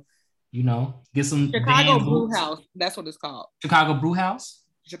 whatever. Get some Chicago Brew House. That's what it's called. Chicago Brew House.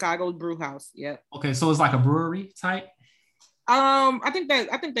 Chicago Brew House. Yep. Okay, so it's like a brewery type. I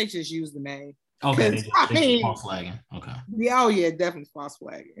think they just use the name. Okay, they false flagging. Okay. Yeah. Oh yeah, definitely false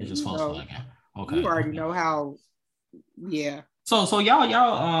flagging. It's just false flagging. Okay. You already know how. Yeah. So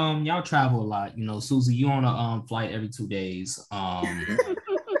y'all travel a lot. Susie, you on a flight every 2 days.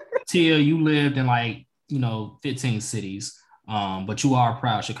 Tia, you lived in like 15 cities. But you are a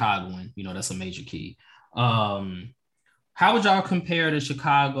proud Chicagoan. That's a major key. How would y'all compare the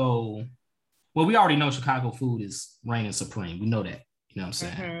Chicago? Well, we already know Chicago food is reigning supreme. We know that. You know what I'm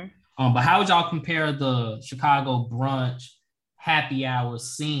saying? Mm-hmm. But how would y'all compare the Chicago brunch, happy hour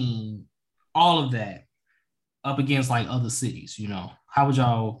scene, all of that, up against like other cities? How would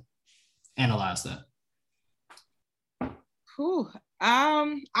y'all analyze that?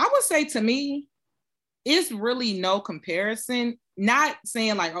 I would say to me, it's really no comparison. Not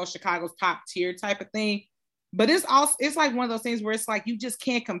saying like, oh, Chicago's top tier type of thing, but it's like one of those things where it's like you just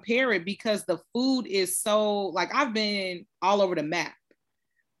can't compare it because the food is so like I've been all over the map.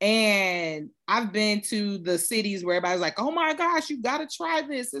 And I've been to the cities where everybody's like, oh my gosh, you gotta try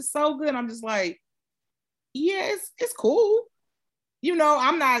this. It's so good. I'm just like, yeah, it's cool.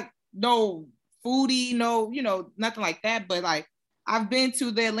 I'm not no foodie, no, nothing like that. But like, I've been to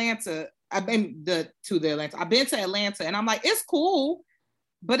Atlanta. I've been to Atlanta, and I'm like, it's cool,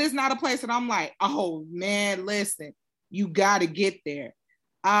 but it's not a place that I'm like, oh man, listen, you got to get there.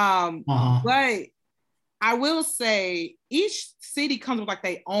 But I will say each city comes with like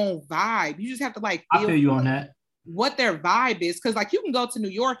their own vibe. You just have to like. I feel you on that. what their vibe is. Cause like you can go to New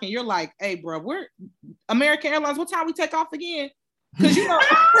York and you're like, hey, bro, we're American Airlines. What time we take off again? Cause you know,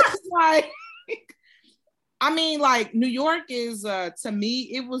 it's like, I mean, like New York is to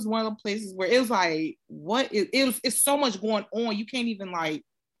me, it was one of the places where it was like, it's so much going on. You can't even like,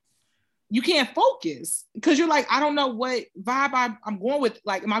 you can't focus because you're like, I don't know what vibe I'm going with.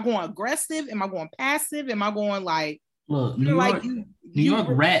 Like, am I going aggressive? Am I going passive? Am I going like, look, New York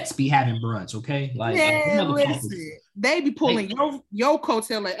rats be having brunch, okay? Like, listen, they be pulling your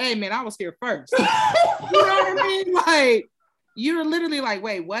coattail like, hey man, I was here first. You know what I mean? Like, you're literally like,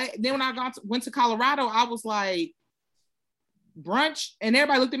 wait, what? Then when I went to Colorado, I was like, brunch, and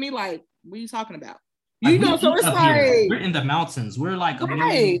everybody looked at me like, what are you talking about? You know, so it's like we're in the mountains. We're like a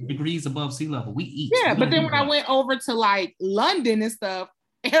million degrees above sea level. We eat. Yeah, but then when I went over to like London and stuff,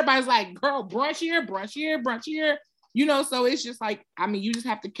 everybody's like, girl, brunch here, brunch here, brunch here. You know, so it's just like, I mean, you just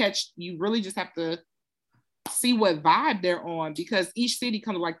have to you really just have to see what vibe they're on because each city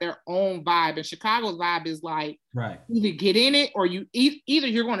comes with like their own vibe. And Chicago's vibe is like, right, either get in it or you either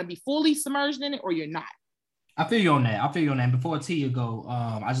you're going to be fully submerged in it or you're not. I feel you on that. And before Tia go,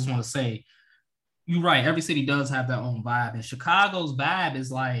 I just want to say, you're right. Every city does have their own vibe, and Chicago's vibe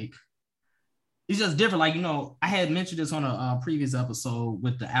is like, it's just different. Like, you know, I had mentioned this on a previous episode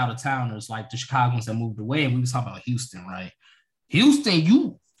with the out of towners, like the Chicagoans that moved away, and we was talking about Houston, right? Houston,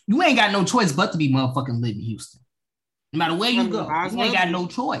 you ain't got no choice but to be motherfucking lit in Houston. No matter where you go, you ain't got no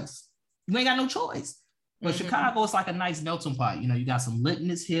choice. You ain't got no choice. But Chicago is like a nice melting pot. You know, you got some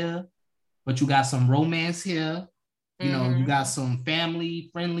litness here, but you got some romance here. You know, you got some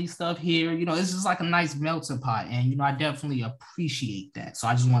family-friendly stuff here. You know, it's just like a nice melting pot. And, you know, I definitely appreciate that. So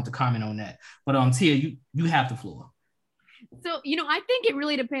I just want to comment on that. But Tia, you have the floor. So, you know, I think it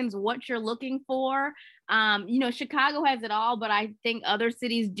really depends what you're looking for. You know, Chicago has it all, but I think other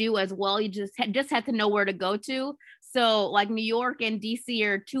cities do as well. You just have to know where to go to. So like New York and DC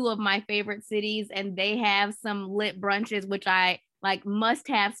are two of my favorite cities, and they have some lit brunches, which I like must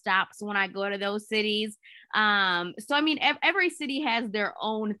have stops when I go to those cities. So, I mean, every city has their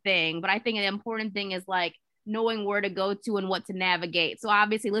own thing, but I think the important thing is like knowing where to go to and what to navigate. So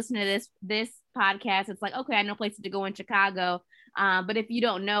obviously listening to this podcast, it's like, okay, I know places to go in Chicago. But if you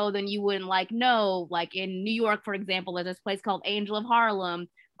don't know, then you wouldn't know, like in New York, for example, there's this place called Angel of Harlem,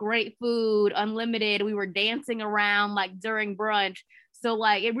 great food, unlimited. We were dancing around like during brunch. So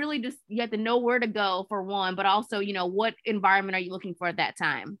like, it really just, you have to know where to go for one, but also, you know, what environment are you looking for at that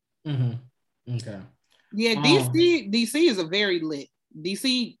time? Mm-hmm. Okay. Yeah, DC is a very lit.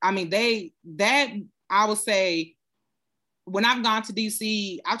 DC, I mean, I would say when I've gone to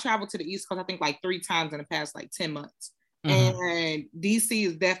DC, I've traveled to the East Coast, I think like 3 times in the past like 10 months. And DC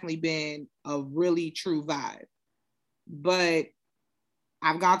has definitely been a really true vibe. But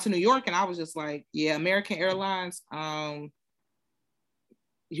I've gone to New York and I was just like, yeah, American Airlines,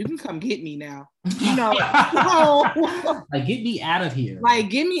 you can come get me now. You know, like get me out of here. Like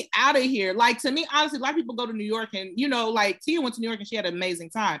get me out of here. Like to me, honestly, a lot of people go to New York and you know, like Tia went to New York and she had an amazing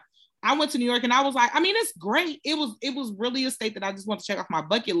time. I went to New York and I was like, I mean, it's great. It was really a state that I just want to check off my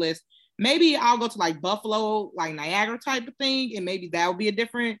bucket list. Maybe I'll go to like Buffalo, like Niagara type of thing, and maybe that would be a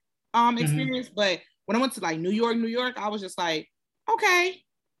different experience. But when I went to like New York, I was just like, okay,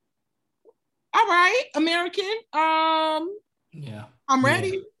 all right, American. Yeah. I'm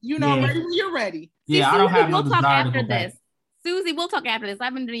ready. You know, I'm ready when you're ready. Yeah, See, I don't have no we'll talk desire after to go this. back. Susie, we'll talk after this.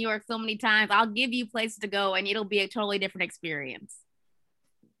 I've been to New York so many times. I'll give you places to go, and it'll be a totally different experience.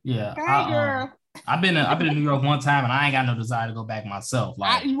 Yeah, hey, girl. I've been to New York one time, and I ain't got no desire to go back myself.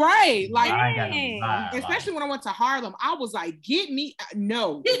 Like, right, like I ain't got no desire. Especially when I went to Harlem, I was like, get me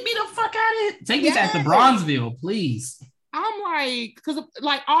the fuck out of it. Take me back to Bronzeville, please. I'm like, because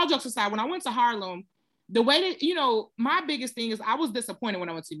like all jokes aside, when I went to Harlem, the way that, you know, my biggest thing is I was disappointed when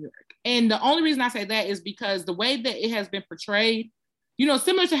I went to New York. And the only reason I say that is because the way that it has been portrayed, you know,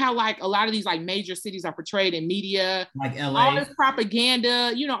 similar to how like a lot of these like major cities are portrayed in media, like LA, all this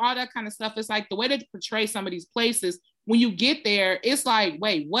propaganda, you know, all that kind of stuff. It's like the way they portray some of these places, when you get there, it's like,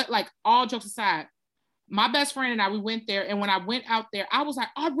 wait, what? Like all jokes aside, my best friend and I, we went there. And when I went out there, I was like,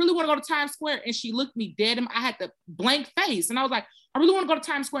 I really want to go to Times Square. And she looked me dead. I had the blank face. And I was like, I really want to go to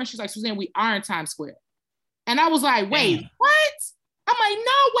Times Square. And she's like, Suzanne, we are in Times Square. And I was like, wait, what? I'm like,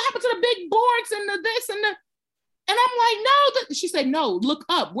 no, what happened to the big boards and the this and the, and I'm like, no. She said, no, look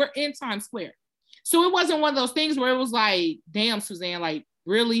up. We're in Times Square. So it wasn't one of those things where it was like, damn, Suzanne, like,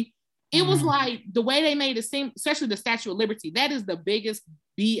 really? It was like the way they made it seem, especially the Statue of Liberty, that is the biggest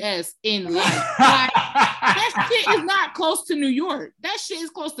BS in life. Like, that shit is not close to New York. That shit is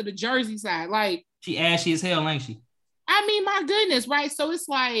close to the Jersey side. Like, she ashy as hell, ain't she? I mean, my goodness, right? So it's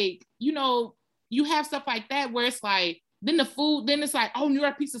like, you know, you have stuff like that where it's like, then the food, then it's like, oh, New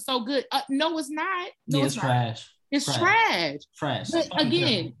York pizza is so good. No, it's not. No, Yeah, it's not. trash. It's trash. Trash. But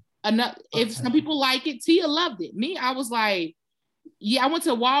again, if some people like it, Tia loved it. Me, I was like, yeah, I went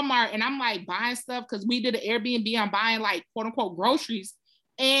to Walmart and I'm like buying stuff because we did an Airbnb. I'm buying like quote unquote groceries.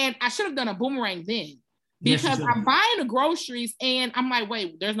 And I should have done a boomerang then because I'm buying the groceries and I'm like,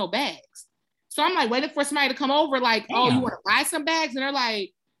 wait, there's no bags. So I'm like waiting for somebody to come over, like, oh, you want to buy some bags? And they're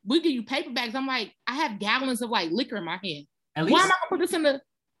like, we give you paper bags. I'm like, I have gallons of like liquor in my hand. Why am I gonna put this in the?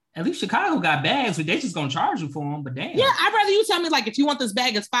 At least Chicago got bags, but they just gonna charge you for them. But damn. Yeah, I'd rather you tell me like if you want this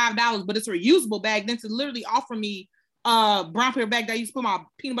bag, it's $5, but it's a reusable bag, than to literally offer me brown paper bag that I used to put my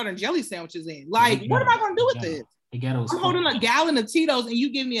peanut butter and jelly sandwiches in. Like, what am I gonna do with this? I'm holding a gallon of Tito's and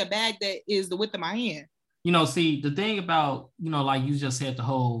you give me a bag that is the width of my hand. You know, see, the thing about, you know, like you just said, the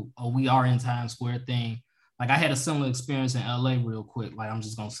whole, oh, we are in Times Square thing. Like I had a similar experience in LA real quick. Like, I'm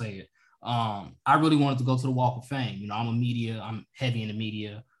just going to say it. I really wanted to go to the Walk of Fame. You know, I'm heavy in the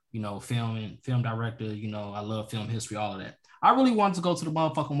media, you know, film director, you know, I love film history, all of that. I really wanted to go to the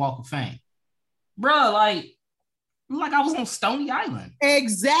motherfucking Walk of Fame. Bruh, like I was on Stony Island.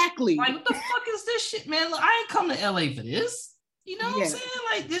 Exactly. Like, what the fuck is this shit, man? Look, I ain't come to LA for this. You know what I'm saying?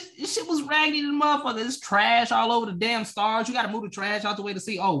 Like, this shit was raggedy and motherfucker. There's trash all over the damn stars. You got to move the trash out the way to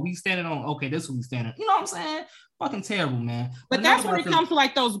see, oh, we standing on, okay, this is what we standing. You know what I'm saying? Fucking terrible, man. But that's when it comes to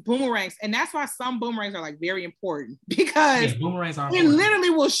like those boomerangs. And that's why some boomerangs are like very important because boomerangs are it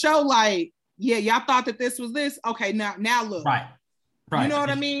literally will show like, yeah, y'all thought that this was this. Okay, now look. Right. You know what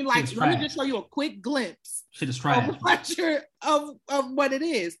I mean? Like, let me just show you a quick glimpse. Shit is trash. Of what it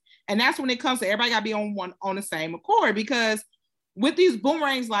is. And that's when it comes to everybody gotta be on the same accord, because with these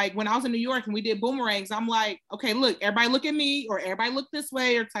boomerangs, like when I was in New York and we did boomerangs, I'm like, okay, look, everybody look at me or everybody look this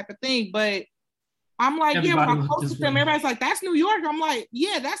way or type of thing. But I'm like, everybody when I posted them, everybody's like, that's New York. I'm like,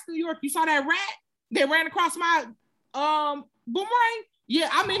 yeah, that's New York. You saw that rat that ran across my boomerang? Yeah,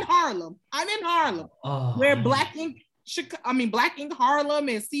 I'm in Harlem. Where Black Ink Harlem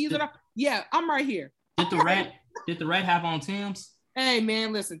and Caesar. Yeah, I'm right here. Did the rat have on Tim's? Hey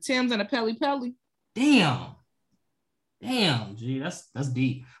man, listen, Tim's and a Pelly. Damn, gee, that's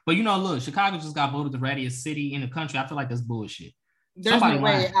deep. But you know, look, Chicago just got voted the rattiest city in the country. I feel like that's bullshit. There's no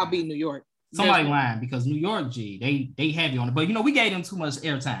way I'll beat New York. Somebody lying, because New York, gee, they heavy on it. But you know, we gave them too much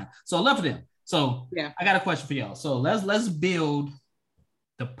airtime. So enough of them. So yeah, I got a question for y'all. So let's build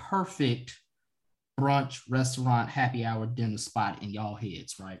the perfect brunch, restaurant, happy hour, dinner spot in y'all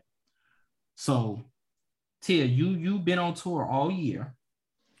heads, right? So Tia, you've been on tour all year,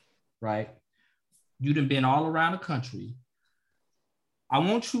 right? You done been all around the country. I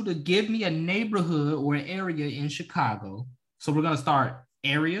want you to give me a neighborhood or an area in Chicago. So we're going to start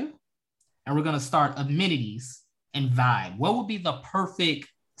area and we're going to start amenities and vibe. What would be the perfect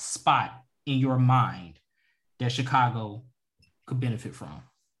spot in your mind that Chicago could benefit from?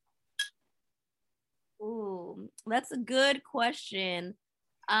 Ooh, that's a good question.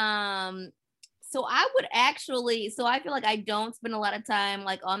 So I would so I feel like I don't spend a lot of time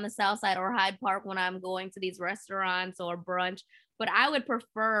like on the South Side or Hyde Park when I'm going to these restaurants or brunch, but I would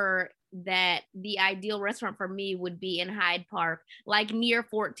prefer that the ideal restaurant for me would be in Hyde Park, like near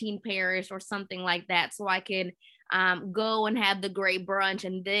 14 Parish or something like that. So I can go and have the great brunch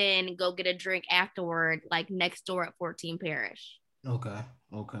and then go get a drink afterward, like next door at 14 Parish. Okay.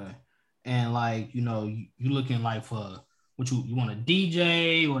 And like, you know, you looking like for what you want a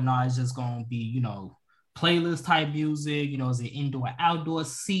DJ or not? It's just gonna be, you know, playlist type music. You know, is it indoor, outdoor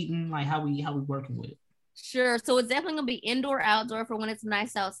seating? Like how we working with it? Sure. So it's definitely gonna be indoor, outdoor for when it's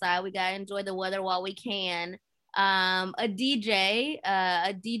nice outside. We gotta enjoy the weather while we can. A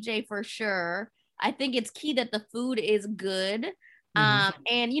DJ for sure. I think it's key that the food is good.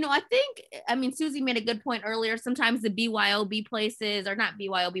 And you know, I mean, Susie made a good point earlier. Sometimes the BYOB places, or not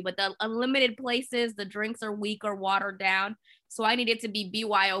BYOB, but the unlimited places, the drinks are weak or watered down. So I need it to be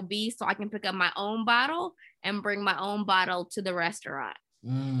BYOB so I can pick up my own bottle and bring my own bottle to the restaurant.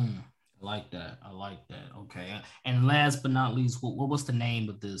 I like that. Okay. And last but not least, what's the name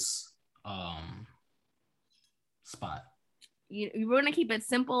of this spot? We're gonna keep it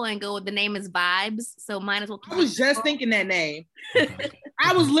simple and go with the name is Vibes. So might as well. I was just thinking that name. Okay.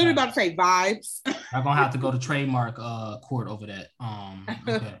 I was literally about to say Vibes. I'm gonna have to go to trademark court over that.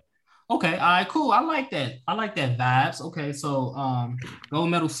 Okay. All right. Cool. I like that. Vibes. Okay. So Gold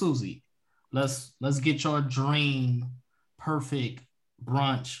Medal Susie, let's get your dream perfect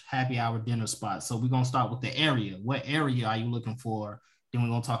brunch, happy hour, dinner spot. So we're gonna start with the area. What area are you looking for? Then we're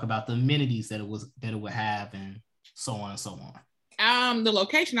gonna talk about the amenities that it would have, and so on and so on. The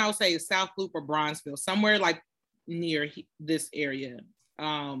location I would say is South Loop or Bronzeville, somewhere like near this area.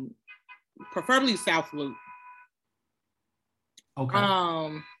 preferably South Loop. Okay.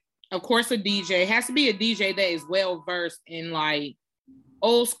 Of course, a DJ. It has to be a DJ that is well versed in like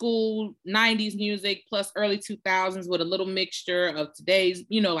old school 90s music plus early 2000s with a little mixture of today's,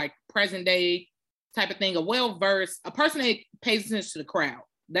 like present day type of thing. A person that pays attention to the crowd.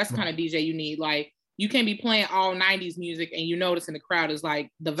 That's the kind of DJ you need. Like, you can't be playing all 90s music and you notice in the crowd is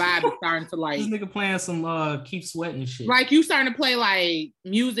like the vibe is starting to like. This nigga playing some Keep Sweating shit. Like, you starting to play like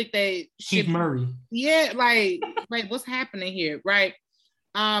music that Keith Murray. Yeah, like what's happening here, right?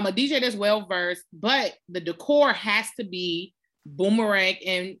 A DJ that's well versed, but the decor has to be boomerang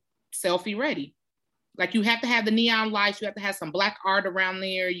and selfie ready. Like, you have to have the neon lights, you have to have some black art around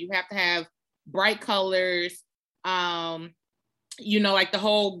there, you have to have bright colors. Like the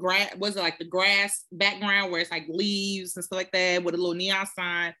whole grass, the grass background where it's like leaves and stuff like that with a little neon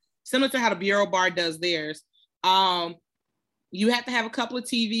sign, similar to how the Bureau Bar does theirs. You have to have a couple of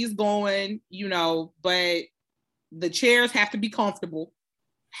TVs going, but the chairs have to be comfortable,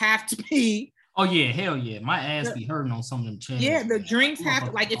 have to be. Oh yeah, hell yeah. My ass be hurting on some of them chairs. Yeah, the drinks have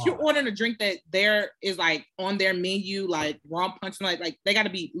to, like, if you're ordering a drink that there is like on their menu, like rum punch, like they gotta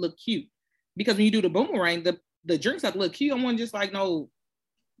look cute. Because when you do the boomerang, the drinks have to look cute. I want just like, no,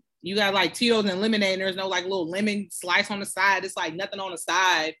 you got like Tito's and lemonade, and there's no like little lemon slice on the side. It's like nothing on the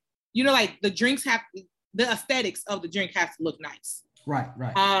side. Like the drinks the aesthetics of the drink have to look nice. Right.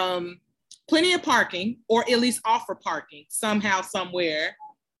 Plenty of parking, or at least offer parking somehow, somewhere.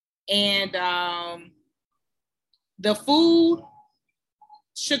 And the food,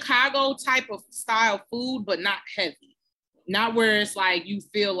 Chicago type of style food, but not heavy. Not where it's like you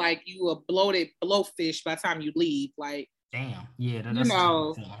feel like you a bloated blowfish by the time you leave. Like, damn, yeah, that's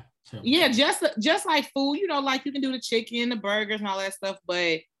true. Yeah, just like food, like you can do the chicken, the burgers, and all that stuff,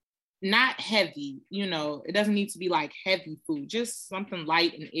 but not heavy. It doesn't need to be like heavy food, just something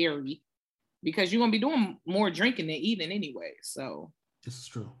light and airy, because you're gonna be doing more drinking than eating anyway. So this is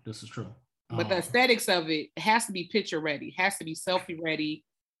true. But the aesthetics of it has to be picture ready, has to be selfie ready.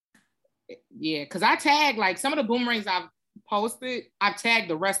 Yeah, because I tag like some of the boomerangs I've posted, I've tagged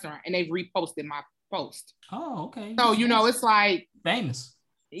the restaurant and they've reposted my post. Oh, okay. So it's like famous.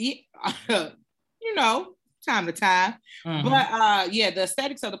 Yeah, time to time. Mm-hmm. But the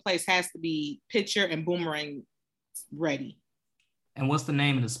aesthetics of the place has to be picture and boomerang ready. And what's the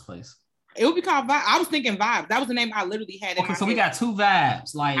name of this place? It would be called Vibe. I was thinking Vibe. That was the name I literally had in my so head. we got two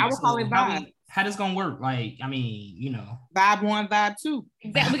vibes. Like, I would call it Vibe. How this gonna work? Like, I mean, Vibe 1, Vibe 2.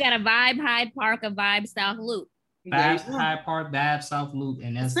 Exactly. We got a Vibe Hyde Park, a Vibe South Loop. Vibe Hyde Park, Vibe South Loop,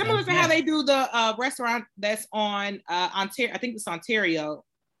 and that's similar to how they do the restaurant that's on Ontario. I think it's Ontario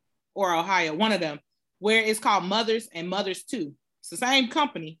or Ohio, one of them, where it's called Mothers and Mothers 2. It's the same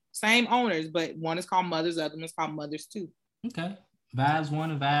company, same owners, but one is called Mothers, the other one is called Mothers 2. Okay. Vibes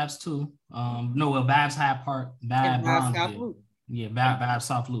 1 and Vibes 2. Vibes Hyde Park, Vibe South Loop. Yeah, Vibe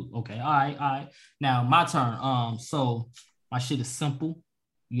South Loop. Okay, all right. Now my turn. So my shit is simple.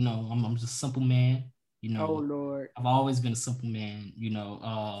 I'm just a simple man. Oh Lord, I've always been a simple man.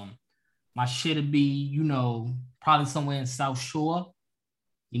 My shit'd be, probably somewhere in South Shore.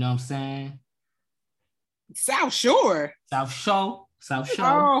 You know what I'm saying? South Shore. South Shore. South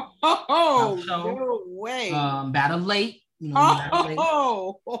Shore. No way. Battle Lake. Like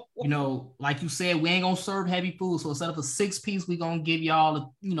you said, we ain't gonna serve heavy food. So instead of a 6-piece, we gonna give y'all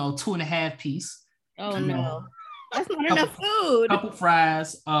a 2.5 piece. Oh no, that's not enough food. Couple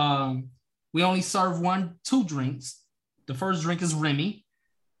fries. We only serve 2 drinks. The first drink is Remy,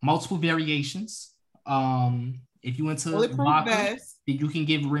 multiple variations. If you into vodka, you can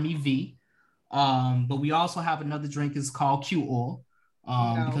give Remy V. But we also have another drink is called Q Oil,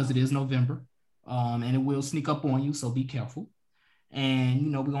 because it is November. And it will sneak up on you, so be careful.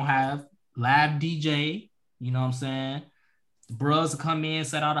 And we're gonna have live DJ, you know what I'm saying? The bros will come in,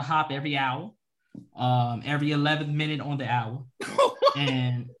 set out a hop every hour, every 11th minute on the hour.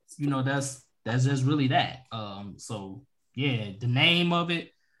 And that's just really that. So yeah, the name of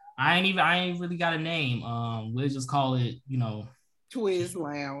it, I ain't really got a name. We'll just call it, Twiz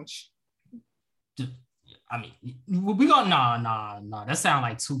Lounge. I mean, we gonna nah. That sound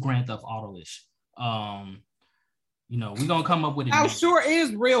like too Grand Theft Auto-ish. We're gonna come up with a name. Sure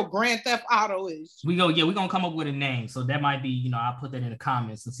is real Grand Theft Auto-ish. We're gonna come up with a name. So that might be, I'll put that in the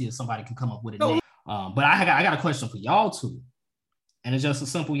comments and see if somebody can come up with a name. But I got a question for y'all too. And it's just a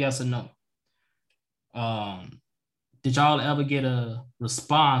simple yes or no. Did y'all ever get a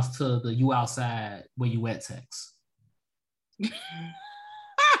response to the "you outside where you at" text?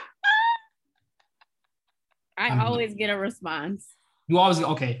 I always get a response. You always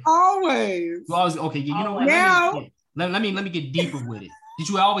okay. Always. You always okay. You know what? Now, let me get deeper with it. Did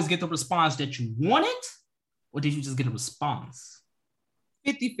you always get the response that you wanted, or did you just get a response?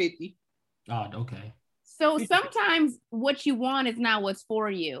 50-50. Oh, okay. So sometimes what you want is not what's for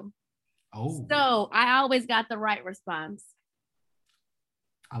you. Oh. So I always got the right response.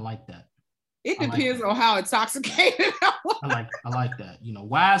 I like that. It depends on how intoxicated I was. I like that. You know,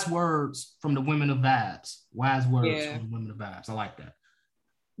 wise words from the women of vibes. Wise words from the women of vibes. I like that.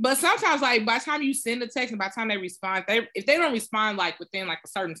 But sometimes, like, by the time you send a text and by the time they respond, if they don't respond like within like a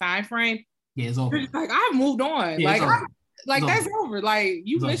certain time frame, it's over. You're just like, I've moved on. Yeah, that's over. Like,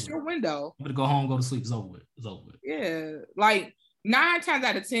 you missed your window. I'm gonna go home, go to sleep. It's over with. It's over with. Yeah. Like 9 times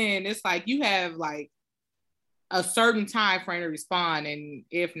out of 10, it's like you have like a certain time frame to respond. And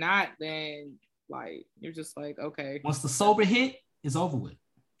if not, then like you're just like, okay. Once the sober hit, it's over with.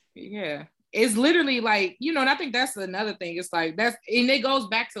 Yeah. It's literally like, you know, and I think that's another thing. It's like and it goes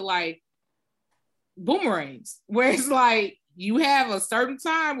back to like boomerangs, where it's like you have a certain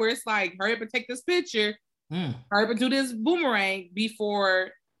time where it's like, hurry up and take this picture, hurry up and do this boomerang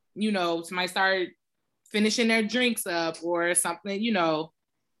before, you know, somebody start finishing their drinks up or something, you know.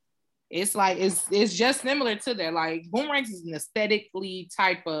 It's like, it's just similar to that. Like, boomerangs is an aesthetically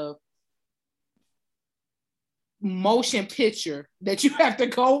type of motion picture that you have to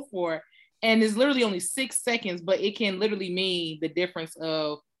go for. And it's literally only 6 seconds, but it can literally mean the difference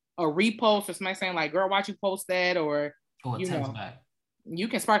of a repost or somebody saying like, girl, why'd you post that? Or you know, back. You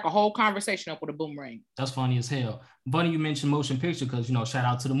can spark a whole conversation up with a boomerang. That's funny as hell. Funny you mentioned motion picture because, you know, shout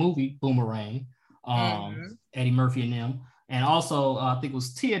out to the movie Boomerang, Eddie Murphy and them. And also, I think it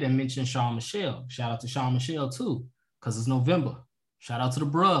was Tia that mentioned Sean Michelle. Shout out to Sean Michelle too, because it's November. Shout out to the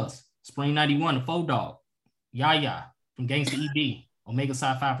Bruhs, Spring 91, the Faux Dog, Yaya from Gangsta EB, Omega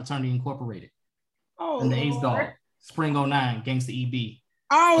Psi Phi Fraternity Incorporated. Oh, and the Ace Dog, Spring 09, Gangsta EB.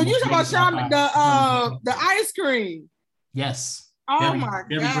 Oh, you talking about Sean, the ice cream? Yes. Oh my God,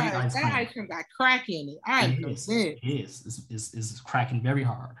 that ice cream got crack in it. It is. It's cracking very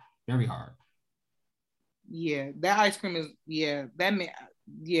hard. Very hard. Yeah, that ice cream is,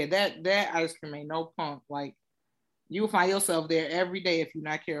 that ice cream ain't no punk. Like, you will find yourself there every day if you're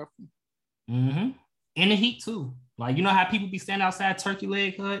not careful. Mm-hmm. In the heat too. Like, you know how people be standing outside Turkey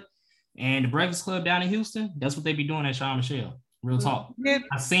Leg Hut and the Breakfast Club down in Houston? That's what they be doing at Sean Michelle. Real talk. Yeah.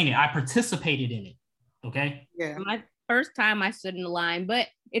 I've seen it. I participated in it. Okay? Yeah. My first time I stood in the line, but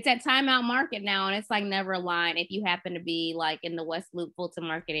it's at Timeout Market now, and it's like never a line if you happen to be like in the West Loop Fulton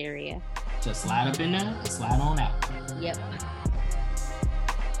Market area. Just slide up in there and slide on out. Yep.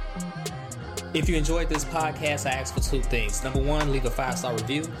 If you enjoyed this podcast, I ask for 2 things. Number 1, leave a 5-star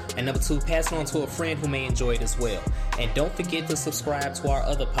review. And number 2, pass it on to a friend who may enjoy it as well. And don't forget to subscribe to our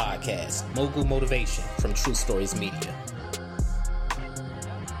other podcast, Mogul Motivation from True Stories Media.